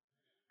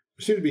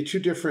 There seem to be two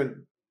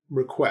different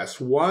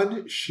requests.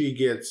 One, she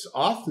gets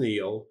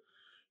Othniel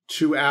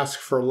to ask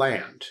for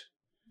land.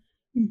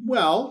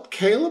 Well,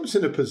 Caleb's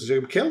in a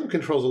position. Caleb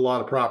controls a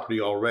lot of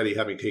property already,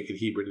 having taken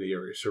Hebron and the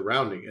area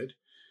surrounding it.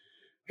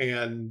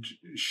 And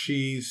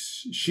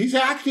she's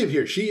active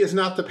here. She is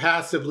not the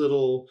passive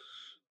little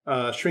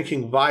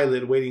shrinking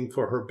violet waiting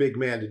for her big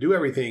man to do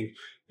everything.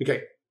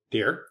 Okay,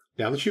 dear,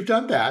 now that you've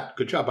done that,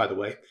 good job, by the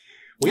way,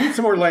 we need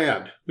some more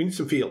land. We need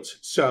some fields.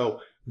 So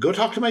go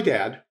talk to my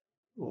dad.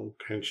 Well,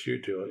 can't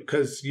you do it?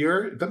 Because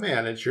you're the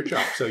man. It's your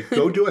job. So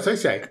go do as I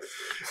say.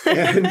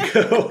 And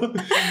go.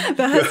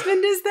 The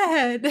husband is the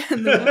head,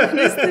 and the woman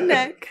is the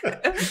neck.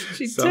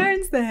 She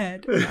turns the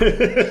head.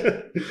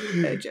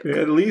 No joke.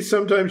 At least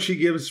sometimes she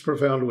gives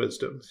profound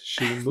wisdom.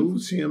 She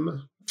moves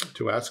him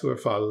to ask of her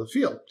father the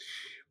field.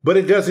 But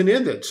it doesn't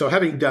end it. So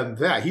having done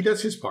that, he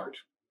does his part.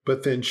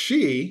 But then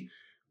she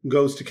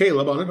goes to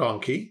Caleb on a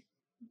donkey.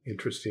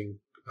 Interesting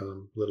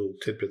little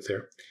tidbit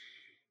there.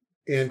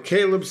 And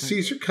Caleb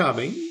sees her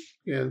coming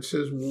and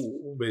says,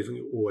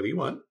 basically, what do you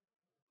want?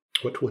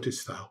 What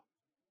wouldest thou?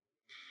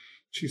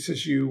 She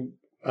says,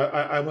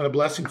 I want a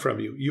blessing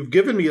from you. You've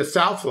given me a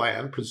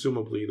southland,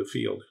 presumably the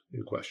field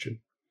in question.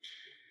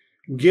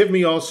 Give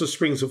me also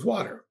springs of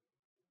water.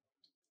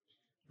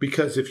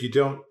 Because if you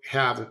don't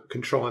have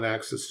control and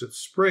access to the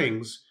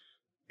springs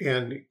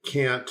and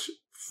can't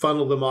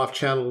funnel them off,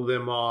 channel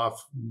them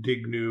off,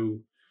 dig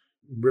new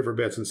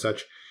riverbeds and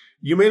such,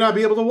 you may not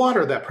be able to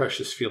water that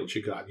precious field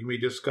you got. You may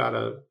just got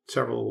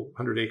several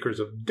hundred acres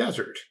of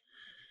desert.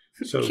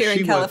 So here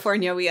in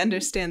California, we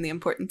understand the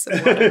importance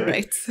of water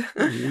rights.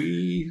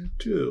 We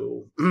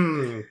do.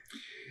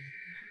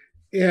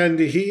 And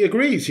he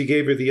agrees. He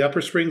gave her the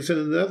upper springs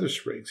and the other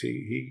springs.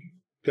 He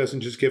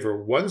doesn't just give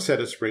her one set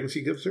of springs,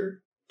 he gives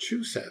her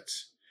two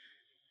sets.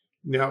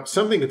 Now,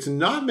 something that's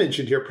not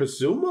mentioned here,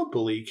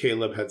 presumably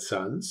Caleb had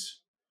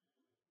sons.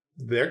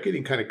 They're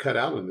getting kind of cut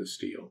out in this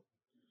deal.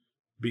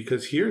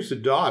 Because here's a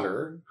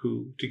daughter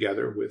who,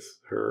 together with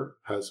her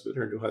husband,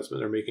 her new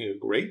husband, are making a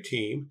great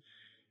team.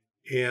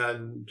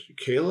 And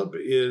Caleb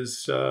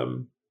is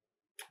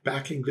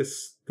backing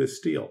this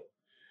deal.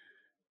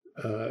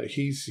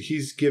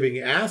 He's giving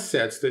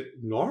assets that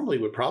normally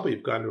would probably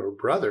have gone to her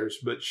brothers,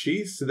 but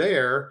she's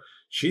there.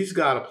 She's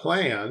got a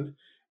plan.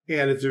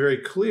 And it's very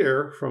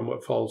clear from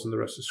what follows in the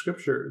rest of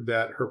Scripture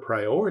that her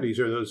priorities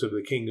are those of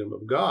the kingdom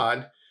of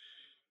God.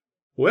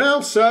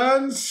 Well,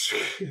 sons,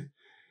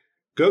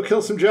 go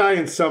kill some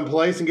giants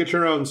someplace and get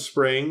your own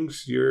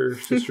springs. Your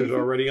sister's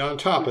already on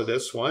top of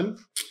this one.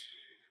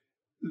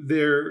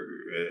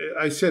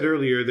 I said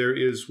earlier, there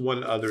is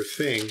one other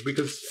thing,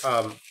 because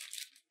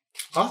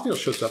Othniel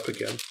shows up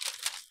again.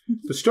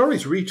 The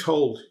story's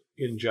retold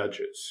in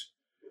Judges,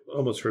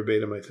 almost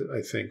verbatim,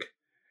 I think.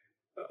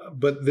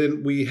 But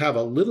then we have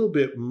a little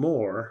bit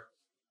more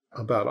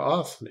about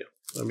Othniel.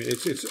 I mean,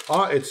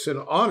 it's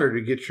an honor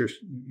to get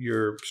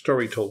your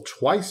story told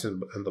twice in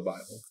the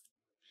Bible.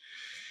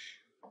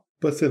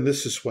 But then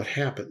this is what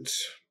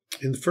happens.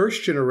 In the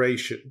first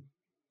generation,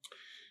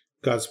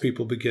 God's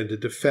people begin to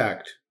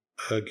defect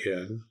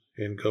again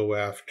and go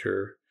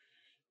after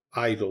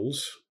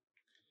idols.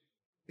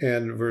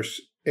 And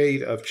verse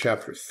 8 of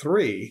chapter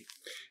 3,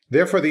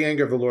 therefore the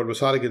anger of the Lord was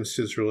hot against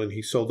Israel, and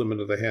he sold them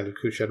into the hand of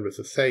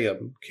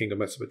Cushan-Rishathaim, king of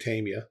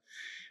Mesopotamia.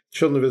 The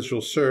children of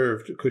Israel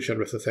served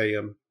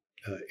Cushan-Rishathaim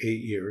 8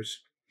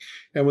 years.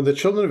 And when the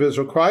children of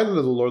Israel cried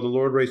unto the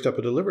Lord raised up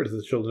a deliverer to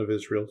the children of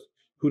Israel,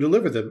 who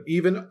delivered them,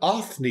 even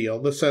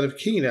Othniel, the son of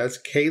Kenaz,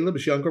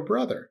 Caleb's younger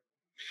brother.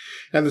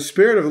 And the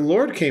Spirit of the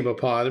Lord came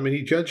upon him, and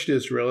he judged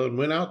Israel and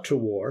went out to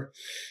war.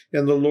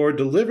 And the Lord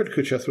delivered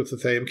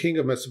Cushan-Rishathaim, king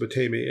of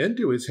Mesopotamia,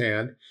 into his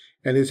hand,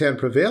 and his hand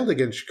prevailed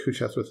against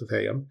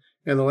Cushan-Rishathaim,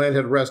 and the land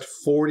had rest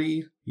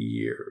 40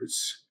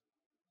 years.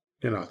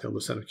 And Othniel,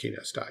 the son of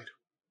Kenaz, died.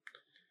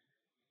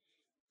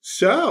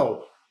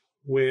 So,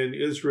 when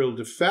Israel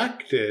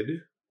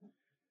defected,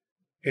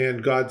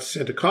 and God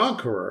sent a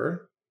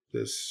conqueror,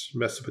 this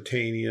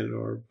Mesopotamian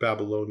or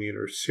Babylonian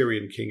or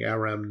Syrian king,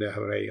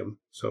 Aram-Naharaim,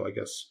 so I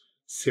guess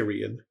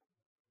Syrian.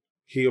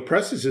 He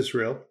oppresses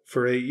Israel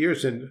for 8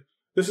 years, and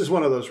this is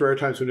one of those rare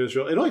times when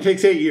Israel, it only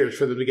takes 8 years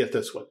for them to get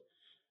this one.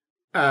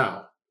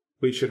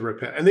 We should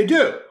repent. And they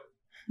do.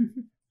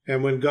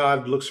 And when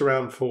God looks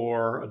around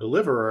for a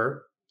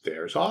deliverer,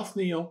 there's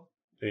Othniel,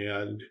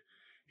 and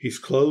he's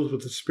clothed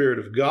with the Spirit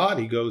of God.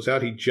 He goes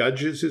out, he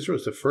judges Israel.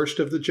 It's the first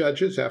of the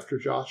judges after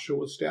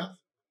Joshua's death.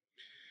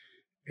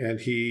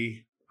 And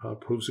he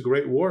proves a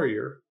great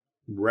warrior,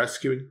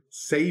 rescuing,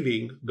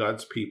 saving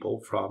God's people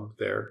from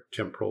their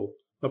temporal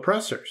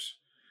oppressors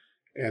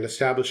and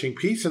establishing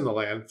peace in the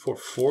land for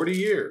 40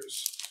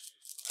 years,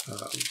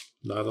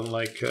 not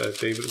unlike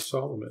David and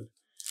Solomon.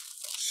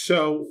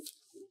 So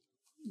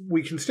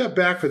we can step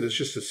back for this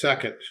just a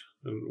second.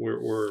 And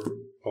we're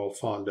all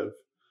fond of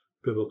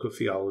biblical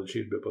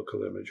theology and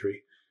biblical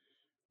imagery.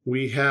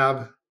 We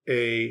have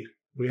an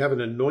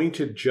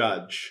anointed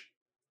judge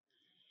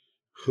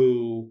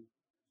who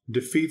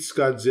defeats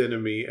God's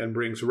enemy and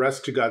brings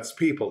rest to God's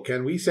people.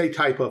 Can we say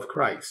type of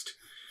Christ?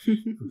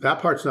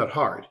 That part's not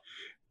hard.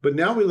 But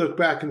now we look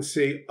back and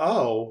say,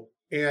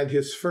 and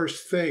the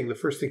first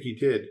thing he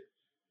did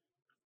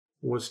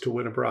was to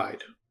win a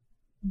bride.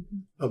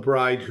 A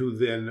bride who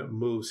then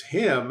moves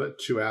him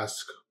to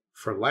ask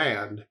for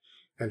land,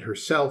 and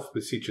herself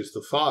beseeches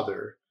the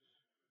Father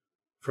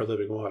for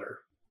living water.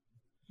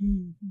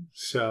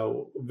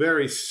 So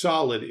very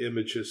solid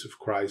images of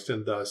Christ,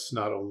 and thus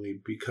not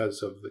only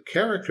because of the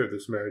character of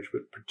this marriage,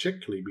 but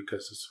particularly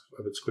because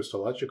of its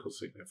Christological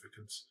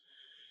significance.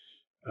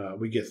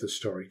 We get the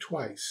story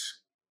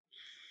twice.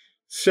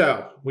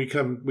 So we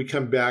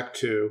come back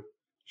to,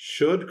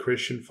 should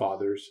Christian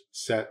fathers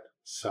set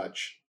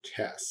such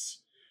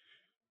tests?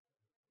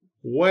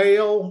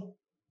 Well,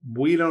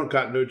 we don't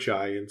got no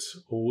giants.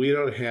 We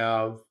don't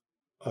have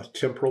a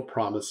temporal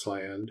promised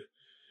land.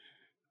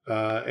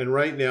 And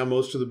right now,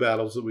 most of the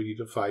battles that we need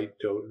to fight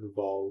don't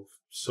involve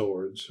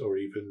swords or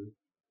even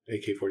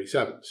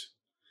AK-47s.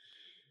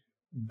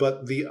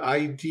 But the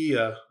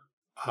idea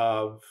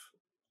of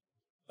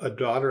a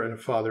daughter and a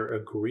father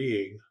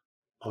agreeing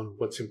on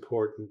what's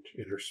important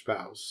in her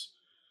spouse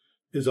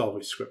is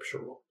always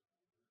scriptural.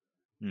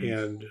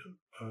 And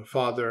a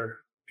father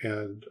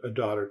and a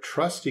daughter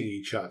trusting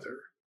each other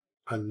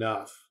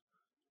enough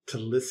to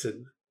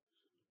listen,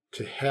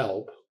 to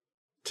help,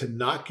 to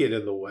not get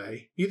in the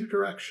way, either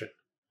direction.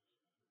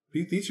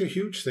 These are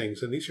huge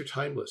things, and these are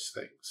timeless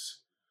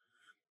things.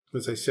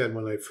 As I said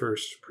when I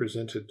first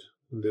presented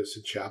this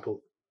in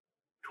chapel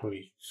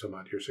 20 some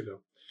odd years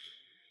ago,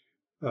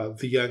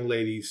 the young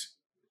ladies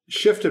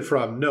shifted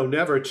from no,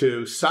 never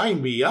to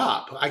sign me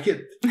up.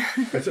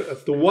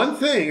 That's the one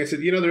thing I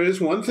said, there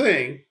is one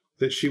thing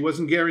that she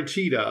wasn't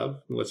guaranteed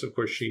of, unless of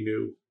course she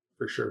knew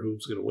for sure who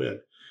was going to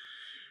win.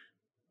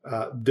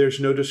 There's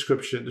no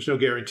description. There's no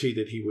guarantee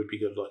that he would be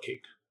good looking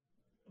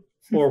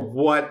or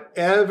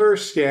whatever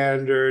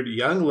standard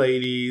young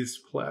ladies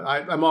play.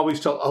 I'm always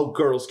told, oh,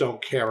 girls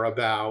don't care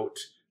about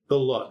the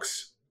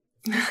looks.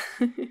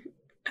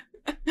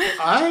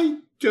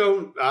 I'm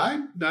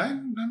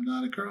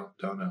not a girl.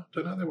 Don't know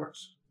how that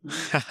works.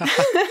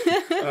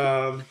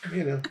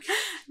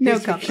 No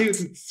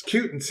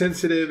cute and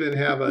sensitive and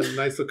have a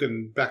nice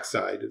looking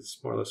backside is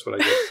more or less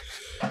what I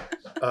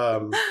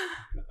do.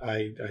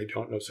 I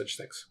don't know such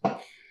things.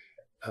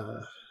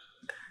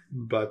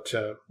 But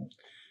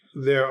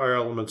there are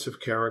elements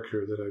of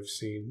character that I've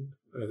seen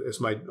as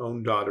my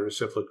own daughters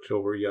have looked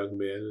over young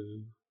men,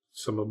 and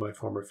some of my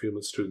former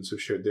female students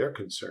have shared their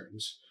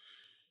concerns.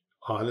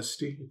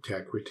 Honesty,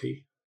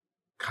 integrity,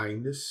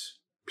 kindness,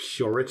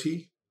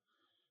 purity,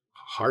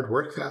 hard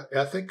work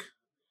ethic,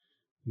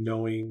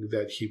 knowing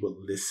that he will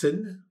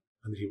listen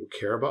and that he will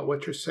care about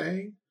what you're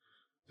saying,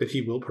 that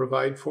he will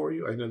provide for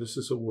you. I know this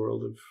is a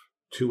world of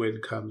two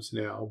incomes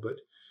now, but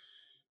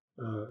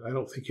I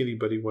don't think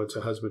anybody wants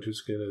a husband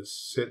who's going to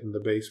sit in the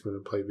basement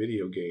and play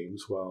video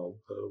games while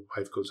the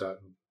wife goes out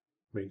and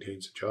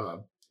maintains a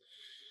job.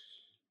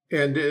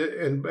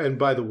 And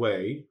by the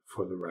way,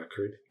 for the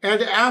record,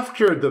 and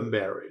after the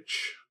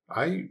marriage,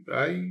 I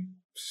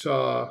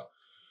saw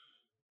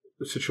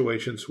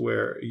situations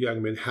where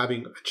young men,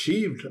 having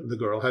achieved the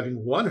girl,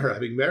 having won her,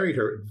 having married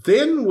her,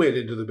 then went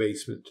into the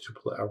basement to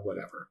play or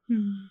whatever,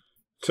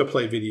 to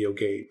play video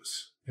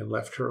games and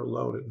left her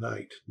alone at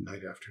night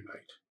after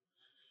night.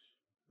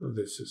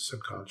 This is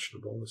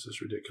unconscionable. This is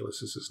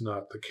ridiculous. This is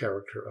not the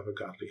character of a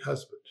godly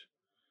husband.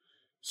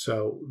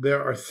 So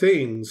there are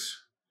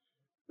things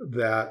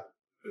that,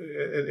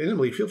 and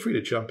Emily, feel free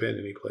to jump in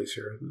any place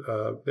here.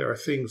 There are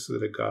things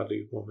that a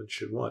godly woman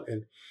should want.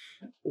 And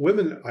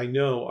women I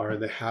know are in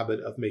the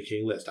habit of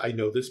making a list. I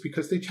know this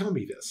because they tell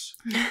me this.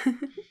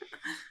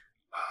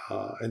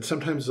 And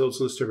sometimes those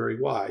lists are very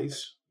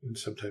wise, and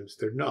sometimes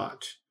they're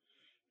not.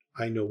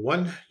 I know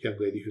one young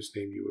lady whose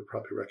name you would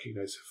probably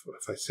recognize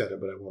if I said it,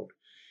 but I won't,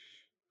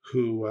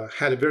 who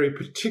had a very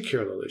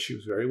particular list. She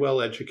was very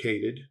well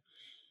educated,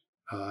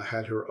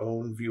 had her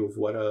own view of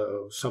what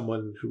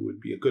someone who would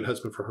be a good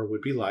husband for her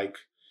would be like.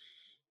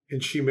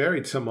 And she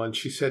married someone,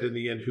 she said in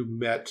the end, who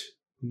met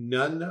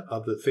none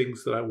of the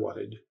things that I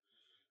wanted,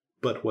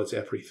 but was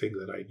everything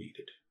that I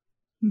needed.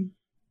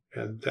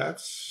 And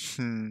that's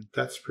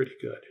pretty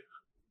good.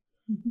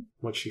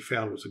 What she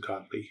found was a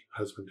godly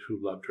husband who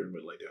loved her and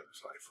would lay down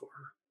his life for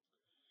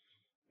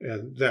her.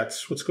 And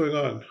that's what's going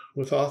on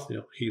with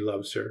Othniel. He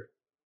loves her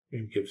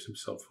and gives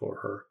himself for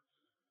her,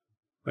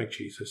 like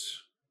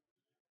Jesus.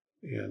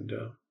 And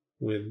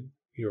when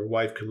your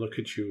wife can look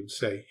at you and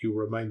say, you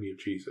remind me of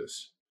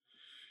Jesus,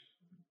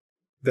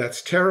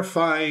 that's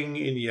terrifying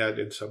and yet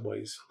in some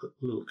ways a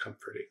little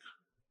comforting.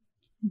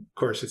 Of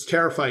course, it's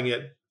terrifying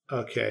yet,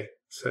 okay,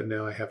 so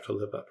now I have to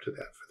live up to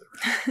that for the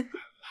rest of my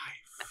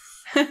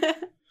life.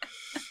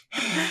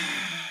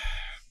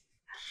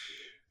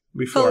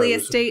 Holy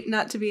estate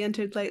not to be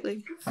entered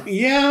lightly.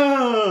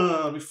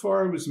 Yeah,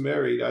 before I was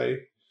married,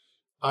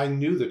 I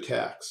knew the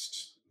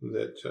text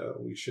that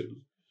we should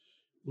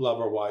love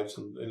our wives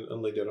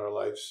and lay down our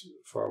lives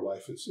for our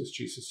wife as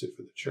Jesus did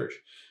for the church.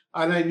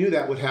 And I knew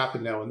that would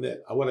happen now and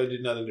then. What I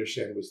did not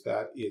understand was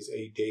that is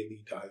a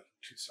daily dying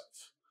to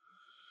self.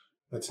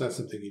 That's not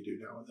something you do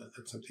now and then.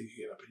 That's something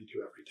you get up and you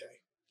do every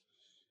day.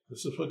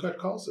 This is what God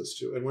calls us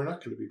to. And we're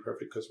not going to be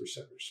perfect because we're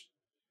sinners.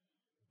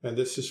 And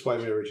this is why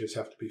marriages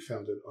have to be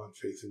founded on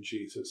faith in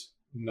Jesus,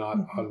 not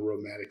on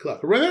romantic love.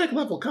 Romantic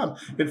love will come.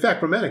 In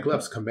fact, romantic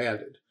love is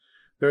commanded.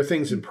 There are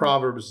things in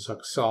Proverbs,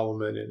 like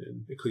Solomon and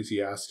in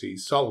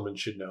Ecclesiastes, Solomon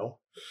should know.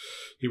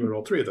 He wrote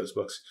all three of those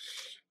books,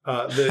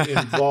 that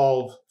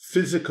involve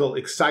physical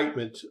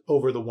excitement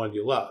over the one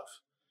you love.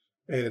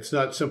 And it's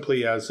not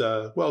simply as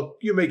well,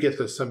 you may get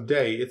this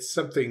someday. It's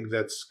something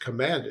that's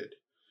commanded,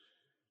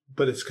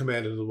 but it's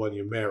commanded in the one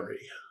you marry.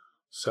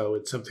 So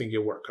it's something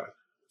you work on,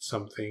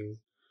 something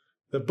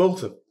that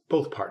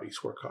both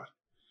parties work on.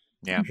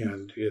 Yeah.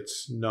 And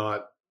it's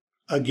not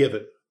a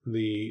given.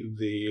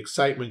 The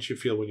excitement you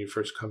feel when you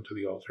first come to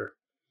the altar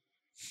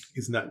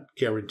is not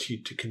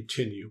guaranteed to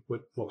continue.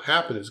 What will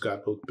happen is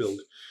God will build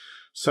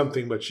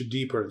something much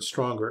deeper and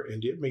stronger,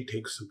 and it may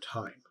take some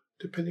time,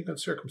 depending on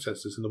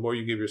circumstances. And the more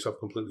you give yourself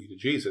completely to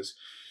Jesus,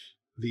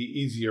 the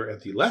easier and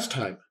the less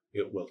time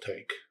it will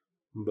take.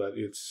 But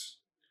it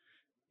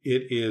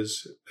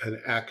is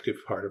an active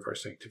part of our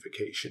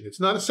sanctification. It's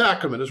not a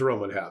sacrament as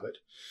Rome would have it.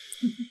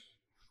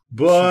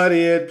 But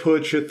it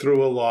puts you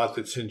through a lot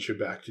that sends you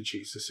back to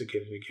Jesus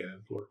again and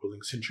again. Lord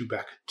willing, sends you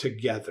back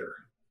together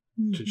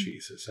to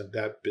Jesus. And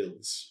that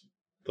builds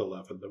the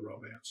love and the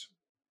romance.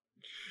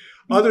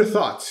 Other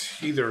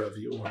thoughts, either of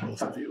you or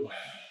both of you?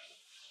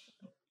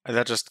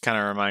 That just kind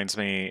of reminds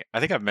me, I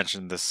think I've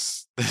mentioned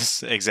this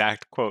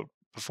exact quote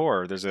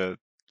before. There's a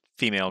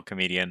female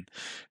comedian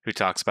who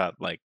talks about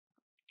like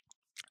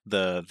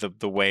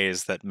the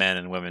ways that men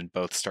and women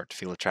both start to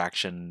feel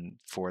attraction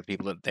for the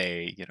people that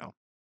they,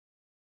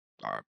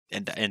 are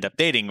end up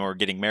dating or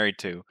getting married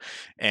to.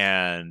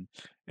 And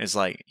it's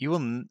like,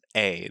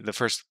 the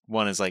first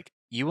one is like,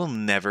 you will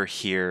never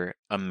hear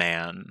a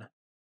man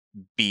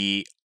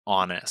be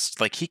honest.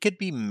 Like, he could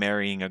be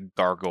marrying a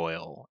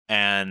gargoyle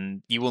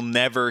and you will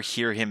never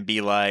hear him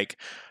be like,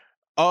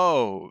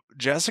 oh,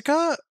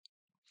 Jessica?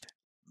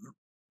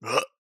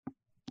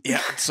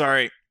 Yeah,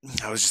 sorry.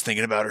 I was just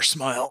thinking about her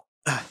smile.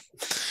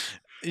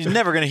 You're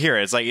never going to hear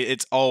it. It's like,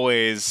 it's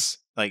always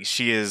like,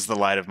 she is the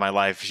light of my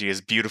life. She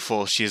is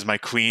beautiful. She is my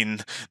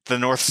queen, the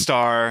North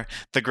Star,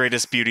 the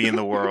greatest beauty in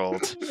the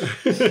world.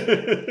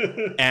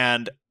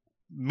 And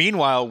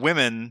meanwhile,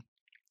 women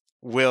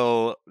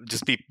will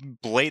just be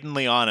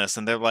blatantly honest.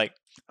 And they're like,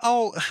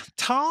 oh,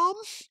 Tom?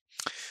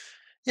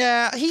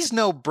 Yeah, he's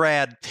no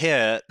Brad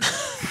Pitt.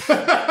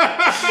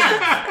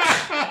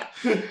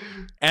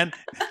 And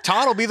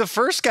Todd will be the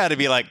first guy to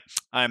be like,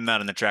 I'm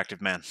not an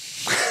attractive man.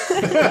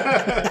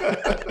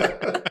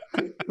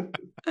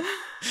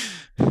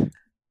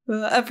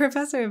 Well, a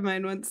professor of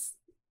mine once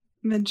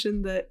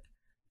mentioned that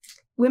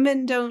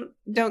women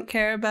don't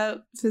care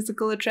about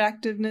physical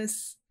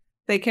attractiveness.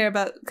 They care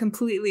about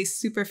completely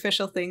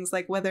superficial things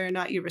like whether or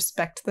not you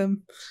respect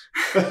them.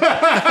 And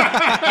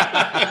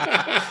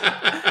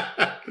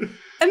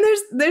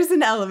there's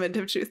an element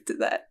of truth to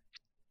that.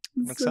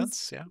 Makes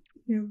sense, yeah.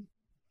 Yeah.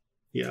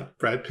 Yeah,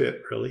 Brad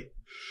Pitt, really.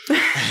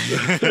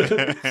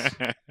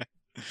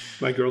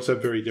 My girls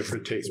have very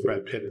different tastes.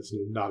 Brad Pitt is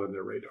not on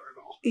their radar at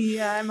all.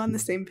 Yeah, I'm on the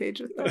same page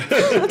with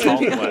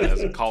that.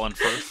 Is it Colin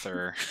Firth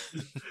or?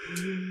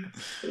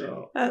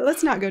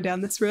 Let's not go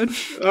down this road.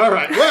 All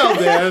right. Well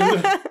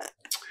then,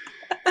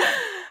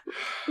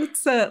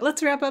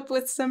 let's wrap up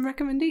with some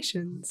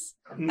recommendations.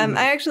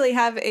 I actually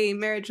have a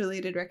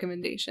marriage-related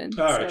recommendation.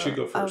 All right, you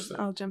go first.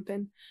 I'll jump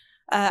in.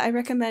 I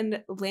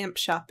recommend lamp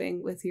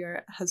shopping with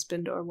your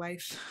husband or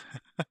wife.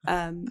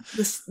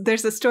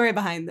 There's a story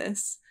behind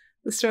this.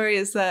 The story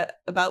is that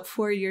about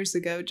 4 years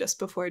ago, just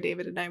before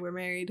David and I were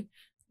married,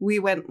 we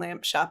went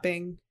lamp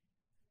shopping,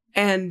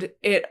 and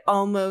it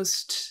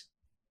almost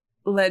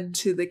led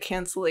to the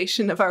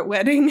cancellation of our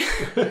wedding.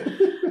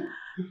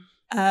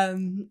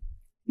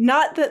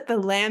 Not that the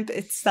lamp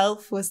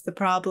itself was the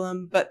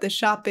problem, but the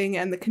shopping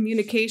and the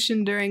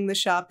communication during the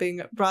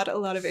shopping brought a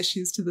lot of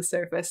issues to the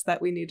surface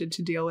that we needed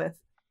to deal with.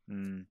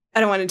 I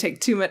don't want to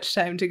take too much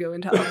time to go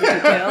into all the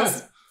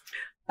details.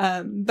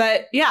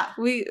 But yeah,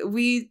 we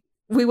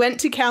went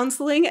to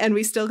counseling and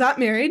we still got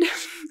married.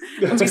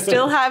 And we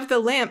still have the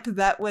lamp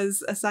that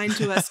was assigned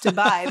to us to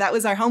buy. That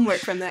was our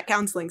homework from that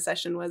counseling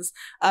session was,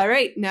 all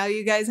right, now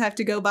you guys have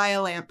to go buy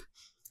a lamp.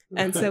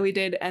 And so we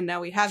did. And now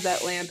we have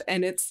that lamp,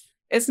 and it's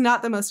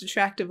not the most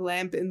attractive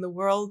lamp in the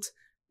world.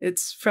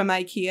 It's from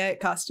IKEA. It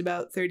cost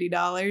about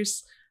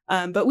 $30.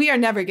 But we are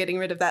never getting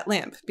rid of that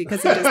lamp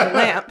because it is the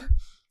lamp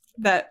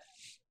that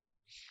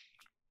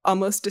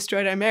almost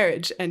destroyed our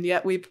marriage. And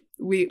yet we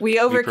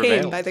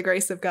overcame by the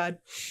grace of God.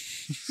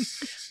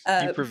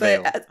 You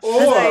prevailed.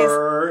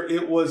 Or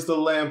it was the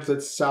lamp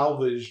that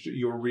salvaged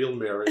your real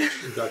marriage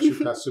and got you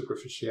past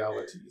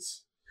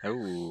superficialities.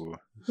 Oh,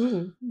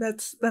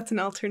 that's an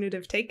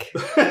alternative take.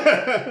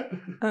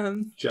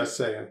 Just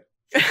saying.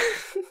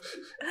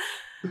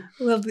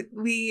 Well,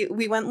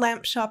 we went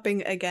lamp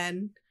shopping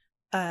again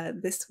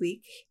this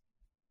week,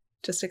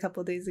 just a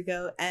couple days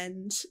ago,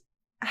 and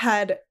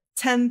had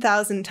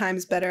 10,000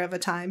 times better of a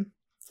time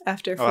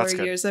after 4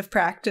 years of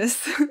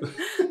practice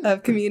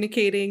of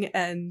communicating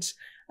and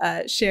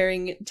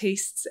sharing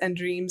tastes and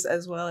dreams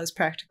as well as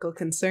practical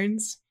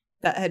concerns.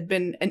 That had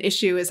been an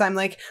issue is I'm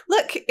like,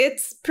 look,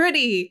 it's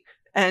pretty.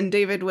 And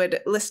David would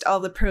list all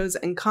the pros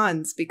and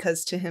cons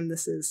because to him,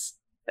 this is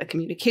a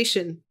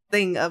communication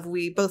thing of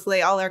we both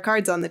lay all our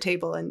cards on the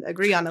table and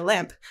agree on a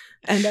lamp.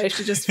 And I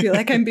should just feel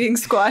like I'm being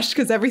squashed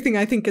because everything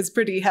I think is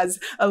pretty has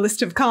a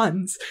list of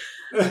cons.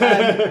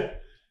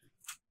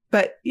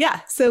 But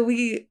yeah, so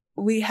we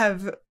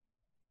have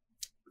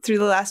through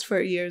the last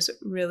 4 years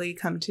really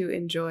come to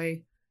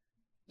enjoy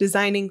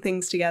designing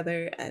things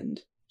together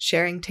and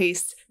sharing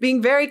tastes,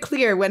 being very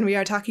clear when we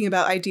are talking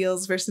about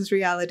ideals versus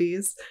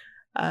realities.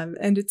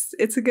 And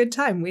it's a good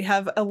time. We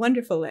have a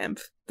wonderful lamp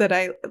that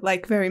I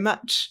like very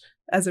much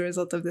as a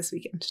result of this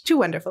weekend. 2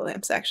 wonderful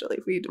lamps, actually.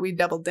 We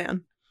doubled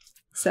down.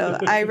 So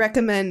I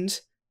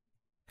recommend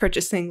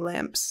purchasing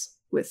lamps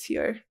with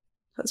your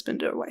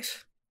husband or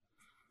wife.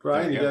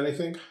 Brian, you got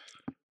anything?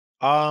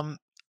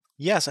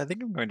 Yes, I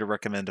think I'm going to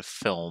recommend a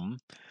film.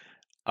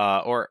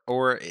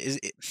 Or is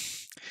it?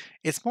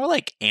 It's more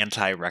like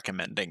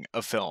anti-recommending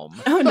a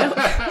film. Oh no!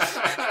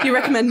 You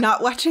recommend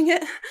not watching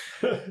it?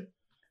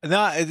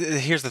 No,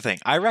 here's the thing.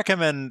 I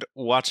recommend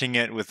watching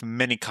it with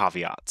many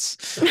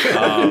caveats.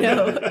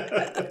 No.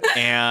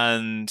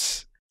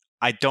 And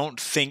I don't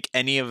think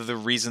any of the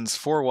reasons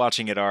for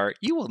watching it are,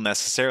 you will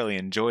necessarily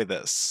enjoy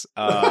this.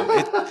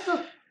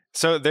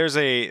 So there's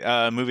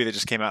a movie that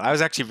just came out. I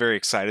was actually very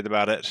excited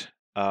about it.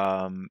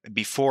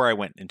 before I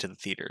went into the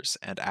theaters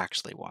and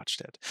actually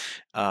watched it.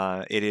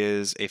 It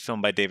is a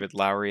film by David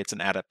Lowery. It's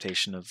an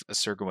adaptation of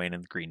Sir Gawain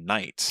and the Green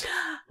Knight.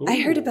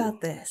 I heard Ooh.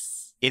 about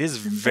this. It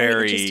is I'm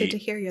very interested to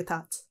hear your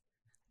thoughts.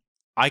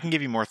 I can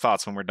give you more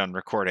thoughts when we're done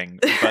recording,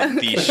 but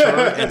the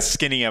short and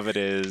skinny of it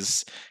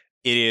is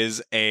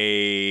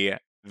a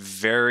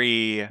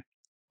very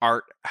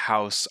art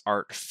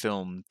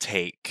film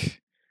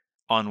take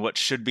on what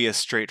should be a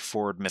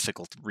straightforward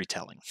mythical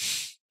retelling.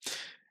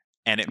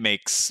 And it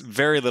makes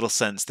very little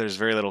sense. There's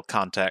very little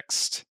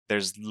context.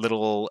 There's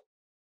little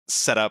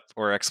setup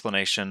or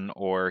explanation,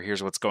 or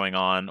here's what's going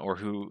on, or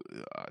who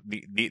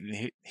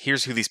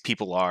here's who these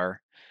people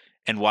are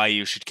and why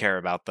you should care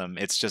about them.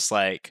 It's just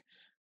like,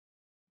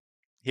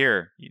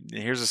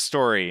 here's a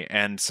story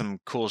and some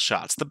cool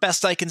shots. The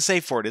best I can say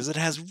for it is it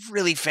has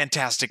really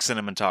fantastic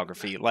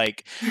cinematography.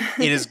 Like,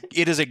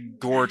 it is a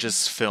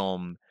gorgeous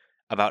film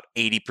about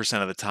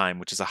 80% of the time,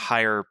 which is a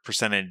higher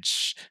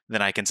percentage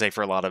than I can say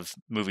for a lot of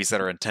movies that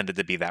are intended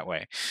to be that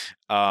way.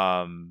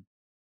 But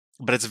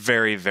it's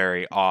very,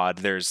 very odd.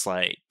 There's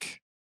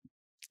like,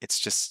 it's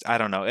just, I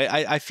don't know.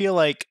 I feel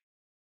like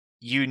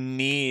you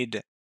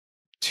need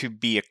to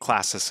be a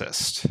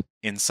classicist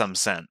in some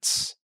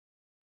sense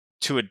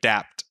to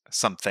adapt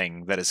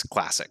something that is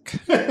classic.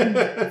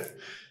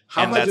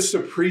 How about just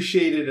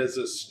appreciate it as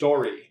a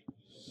story?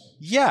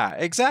 Yeah,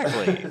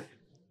 exactly.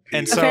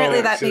 And so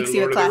apparently that makes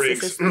you a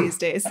classicist these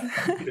days.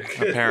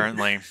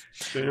 Apparently.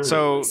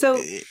 So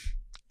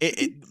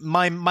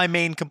my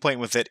main complaint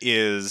with it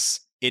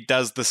is it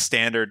does the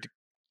standard.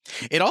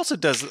 It also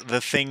does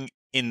the thing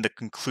in the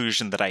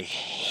conclusion that I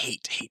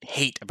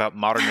hate about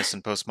modernist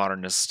and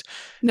postmodernist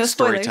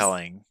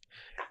storytelling.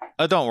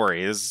 Don't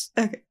worry. Is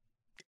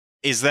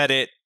that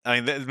it? I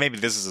mean, maybe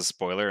this is a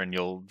spoiler and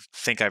you'll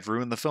think I've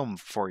ruined the film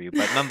for you,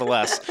 but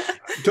nonetheless.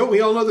 Don't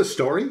we all know the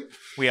story?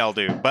 We all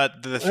do.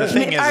 But the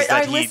thing is that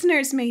our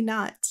listeners may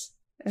not.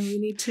 And we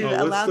need to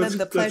allow them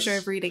the pleasure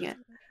of reading it.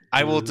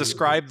 I will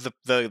describe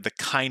the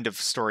kind of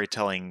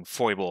storytelling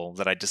foible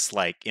that I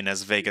dislike in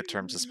as vague a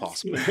terms as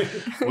possible,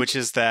 which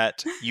is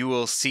that you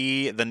will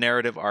see the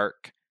narrative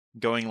arc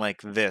going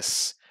like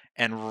this,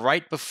 and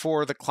right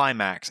before the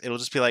climax, it'll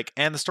just be like,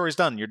 "And the story's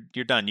done.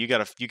 You're done. You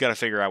gotta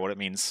figure out what it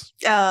means.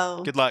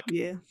 Oh, good luck."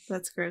 Yeah,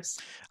 that's gross.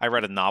 I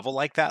read a novel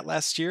like that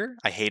last year.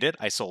 I hate it.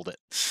 I sold it,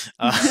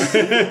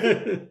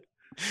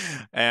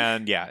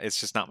 and yeah, it's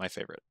just not my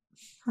favorite.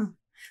 Huh.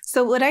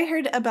 So what I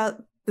heard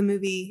about the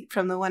movie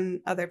from the one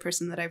other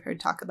person that I've heard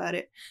talk about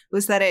it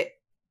was that it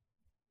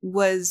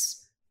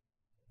was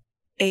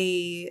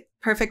a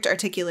perfect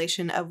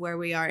articulation of where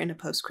we are in a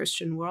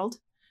post-Christian world.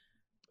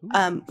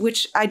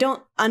 Which I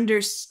don't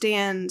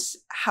understand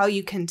how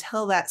you can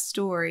tell that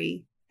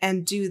story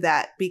and do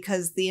that,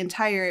 because the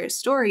entire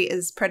story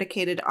is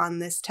predicated on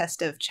this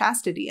test of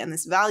chastity and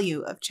this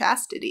value of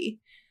chastity.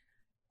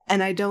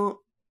 And I don't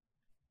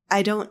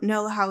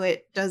know how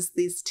it does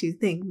these two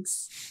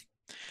things.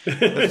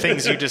 The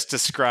things you just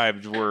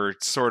described were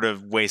sort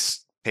of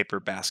waste paper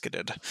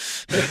basketed.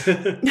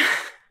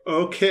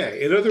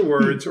 Okay. In other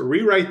words,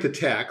 rewrite the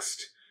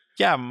text.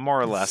 Yeah, more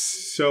or less.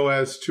 So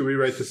as to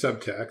rewrite the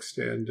subtext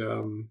and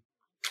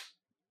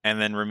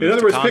then remove. In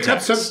other words,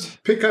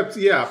 context. pick up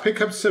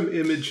some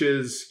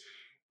images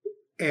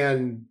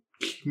and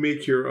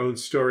make your own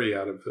story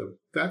out of them.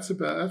 That's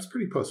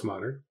pretty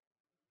postmodern.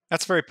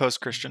 That's very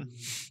post-Christian.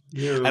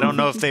 Yeah. I don't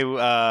know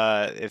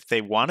if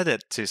they wanted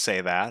it to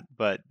say that,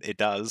 but it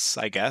does,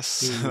 I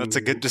guess. That's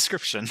a good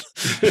description.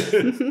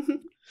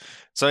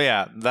 So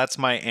yeah, that's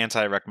my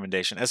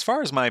anti-recommendation. As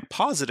far as my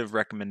positive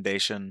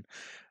recommendation,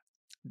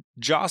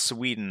 Joss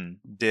Whedon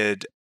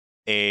did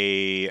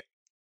a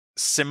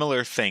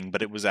similar thing,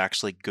 but it was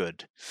actually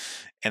good.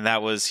 And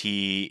that was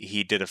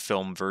he did a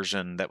film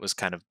version that was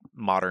kind of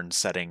modern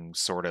setting,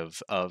 sort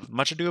of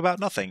Much Ado About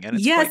Nothing. And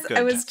it's quite good.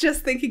 I was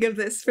just thinking of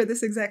this for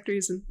this exact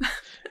reason.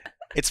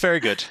 It's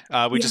very good.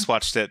 We just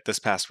watched it this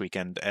past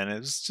weekend, and it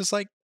was just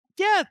like,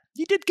 yeah,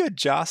 you did good,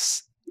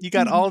 Joss. You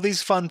got all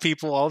these fun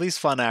people, all these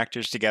fun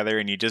actors together,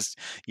 and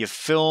you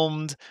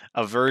filmed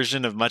a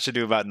version of Much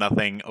Ado About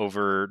Nothing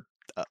over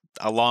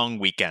a long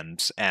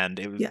weekend, and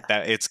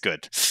it's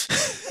good.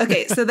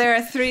 Okay, so there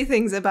are 3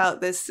 things about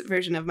this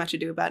version of Much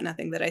Ado About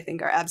Nothing that I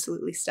think are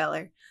absolutely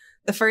stellar.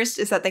 The first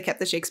is that they kept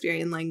the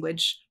Shakespearean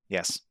language.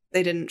 Yes.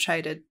 They didn't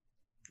try to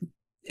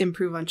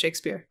improve on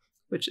Shakespeare,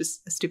 which is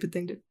a stupid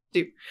thing to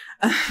do.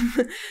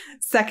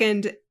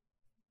 Second,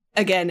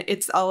 again,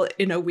 it's all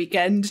in a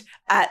weekend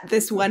at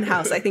this one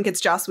house. I think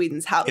it's Joss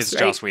Whedon's house. It's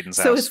right? Joss Whedon's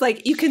house. So it's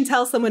like you can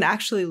tell someone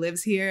actually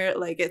lives here.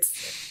 Like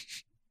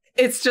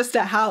it's just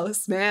a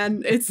house,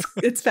 man.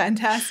 It's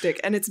fantastic,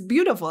 and it's a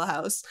beautiful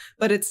house,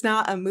 but it's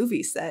not a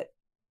movie set.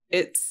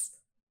 It's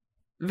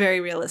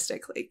very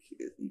realistic. Like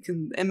you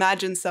can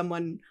imagine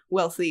someone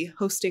wealthy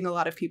hosting a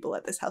lot of people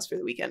at this house for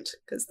the weekend,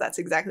 because that's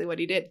exactly what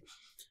he did.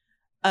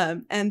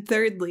 And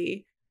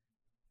thirdly,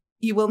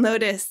 you will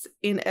notice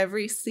in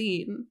every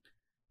scene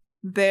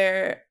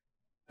there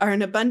are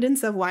an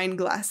abundance of wine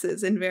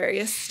glasses in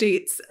various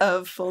states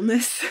of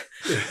fullness.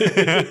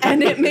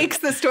 And it makes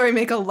the story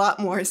make a lot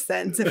more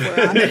sense, if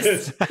we're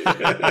honest.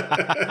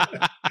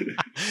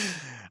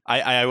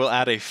 I will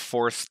add a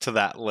fourth to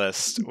that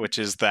list, which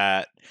is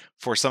that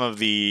for some of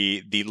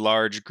the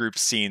large group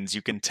scenes,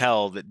 you can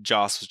tell that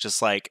Joss was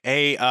just like,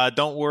 hey,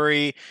 don't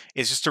worry,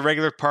 it's just a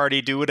regular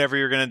party, do whatever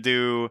you're going to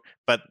do,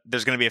 but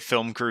there's going to be a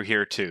film crew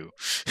here too.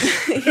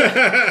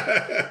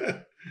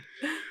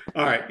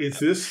 All right, is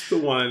this the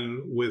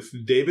one with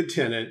David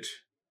Tennant?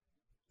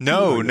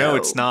 No,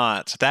 it's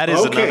not. That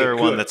is another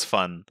one that's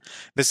fun.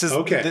 This is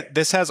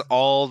this has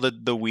all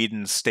the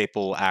Whedon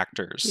staple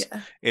actors.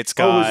 Yeah. It's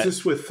got. Is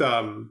this with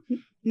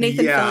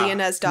Nathan Fillion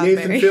as Dogberry?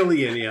 Nathan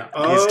Fillion, yeah.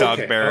 He's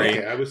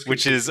Dogberry,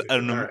 which is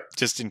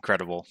just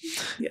incredible.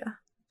 Yeah.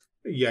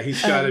 Yeah,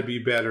 he's got to be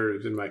better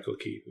than Michael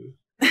Keaton.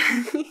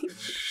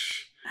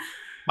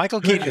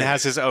 Michael Keaton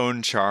has his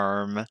own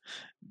charm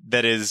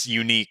that is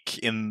unique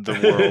in the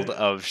world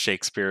of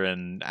Shakespeare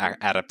and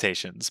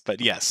adaptations.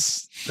 But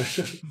yes.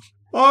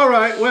 All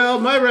right. Well,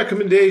 my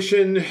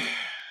recommendation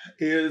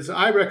is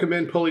I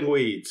recommend pulling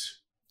weeds.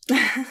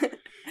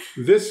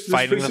 This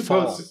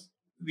presupposes,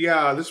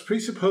 this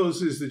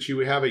presupposes that you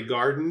have a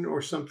garden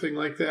or something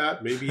like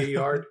that, maybe a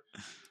yard.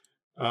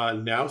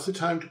 Now's the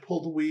time to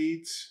pull the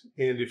weeds.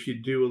 And if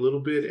you do a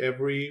little bit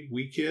every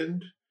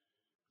weekend,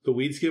 the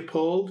weeds get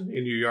pulled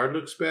and your yard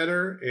looks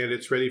better and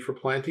it's ready for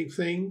planting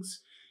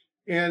things.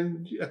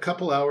 And a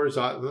couple hours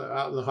out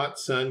in the hot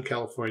sun,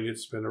 California,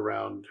 it's been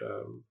around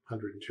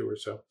 102 or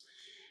so.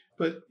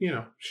 But,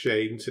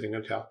 shade and sitting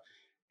on top.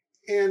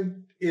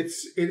 And it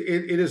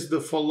is the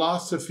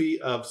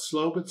philosophy of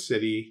slow but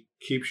steady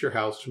keeps your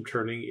house from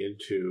turning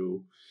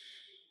into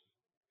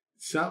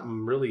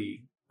something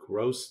really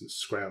gross and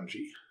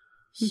scroungy.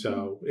 Mm-hmm.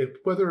 So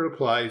whether it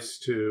applies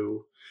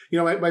to,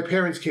 my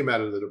parents came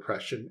out of the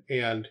Depression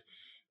and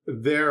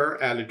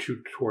their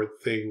attitude toward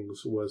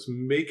things was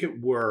make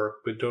it work,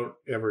 but don't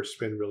ever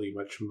spend really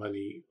much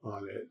money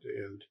on it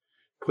and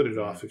put it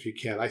off if you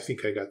can. I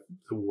think I got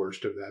the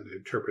worst of that and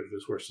interpreted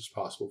as worst as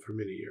possible for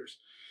many years.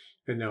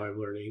 And now I'm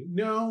learning,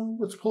 no,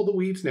 let's pull the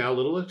weeds now, a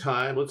little at a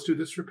time. Let's do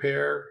this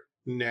repair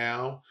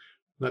now.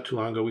 Not too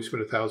long ago, we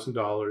spent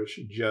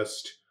 $1,000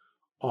 just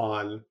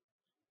on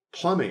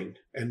plumbing.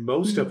 And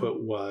most of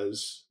it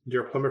was,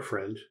 dear plumber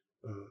friend,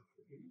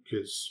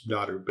 his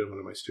daughter, been one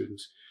of my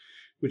students,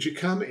 would you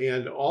come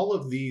and all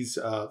of these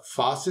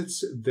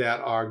faucets that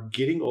are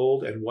getting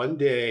old and one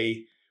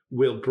day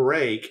will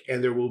break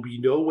and there will be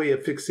no way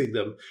of fixing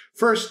them.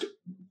 First,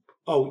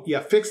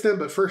 fix them,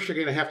 but first you're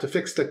going to have to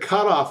fix the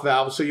cutoff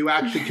valve so you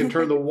actually can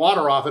turn the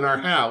water off in our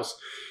house.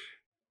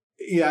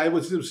 Yeah, it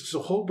was just a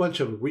whole bunch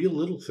of real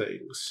little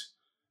things.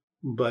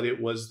 But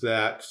it was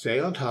that stay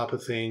on top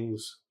of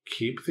things,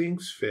 keep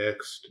things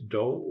fixed,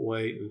 don't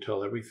wait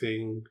until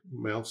everything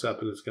mounts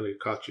up and it's going to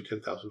cost you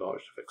 $10,000 to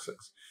fix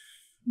things.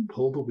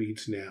 Pull the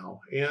weeds now.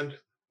 And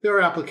there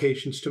are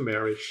applications to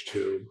marriage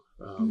too.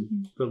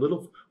 One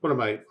of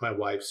my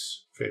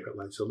wife's favorite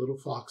lines, the little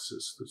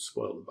foxes that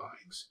spoil the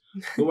vines.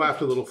 Go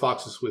after little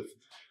foxes with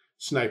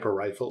sniper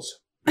rifles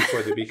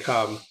before they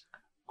become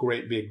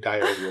great big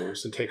dire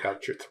wolves and take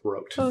out your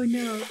throat. Oh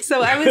no.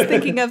 So I was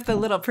thinking of the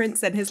Little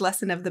Prince and his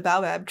lesson of the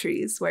baobab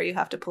trees, where you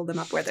have to pull them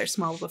up where they're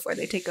small before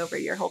they take over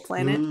your whole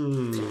planet.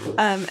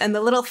 And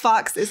the little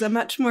fox is a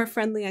much more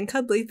friendly and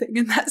cuddly thing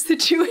in that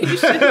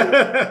situation.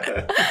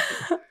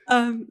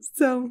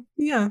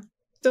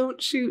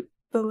 Don't shoot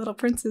the Little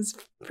Prince's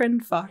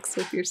friend fox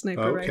with your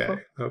sniper rifle.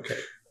 Okay.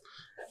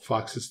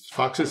 Foxes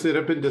that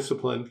have been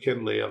disciplined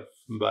can live,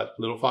 but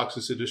little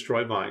foxes that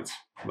destroy vines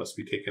must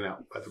be taken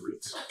out by the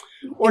roots.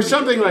 Or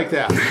something like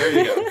that. There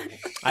you go.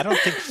 I don't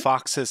think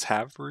foxes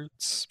have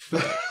roots,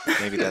 but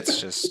maybe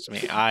that's just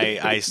me.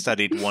 I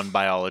studied one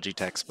biology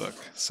textbook,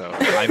 so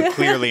I'm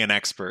clearly an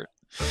expert.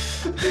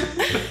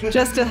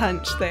 Just a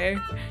hunch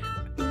there.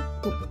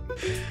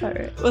 All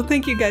right. Well,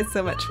 thank you guys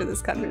so much for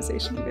this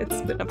conversation.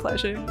 It's been a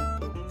pleasure.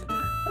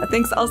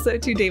 Thanks also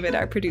to David,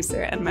 our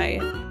producer, and my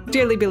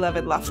dearly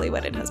beloved, lawfully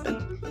wedded husband.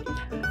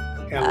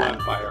 And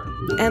Lampfire.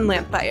 And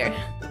Lampfire.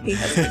 He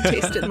has good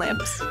taste in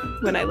lamps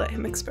when I let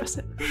him express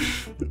it.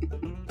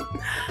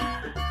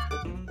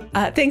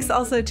 Thanks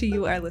also to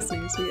you, our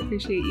listeners. We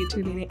appreciate you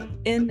tuning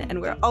in,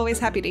 and we're always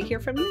happy to hear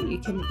from you. You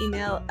can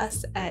email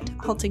us at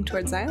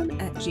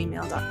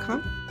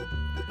haltingtowardszion@gmail.com.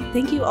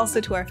 Thank you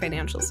also to our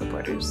financial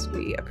supporters.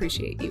 We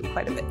appreciate you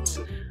quite a bit.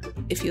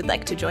 If you'd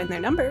like to join their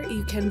number,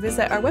 you can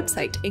visit our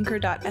website,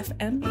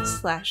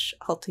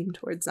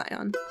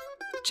 anchor.fm/haltingtowardszion.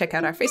 Check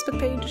out our Facebook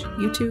page,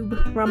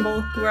 YouTube,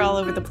 Rumble. We're all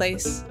over the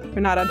place.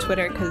 We're not on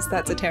Twitter because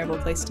that's a terrible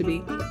place to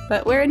be.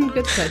 But we're in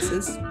good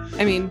places.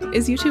 I mean,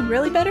 is YouTube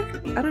really better?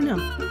 I don't know.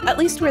 At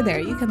least we're there.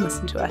 You can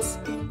listen to us.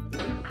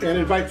 And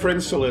invite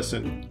friends to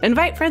listen.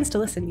 Invite friends to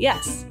listen,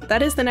 yes.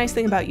 That is the nice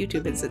thing about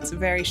YouTube, is it's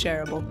very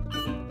shareable.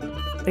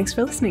 Thanks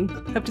for listening.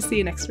 Hope to see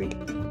you next week.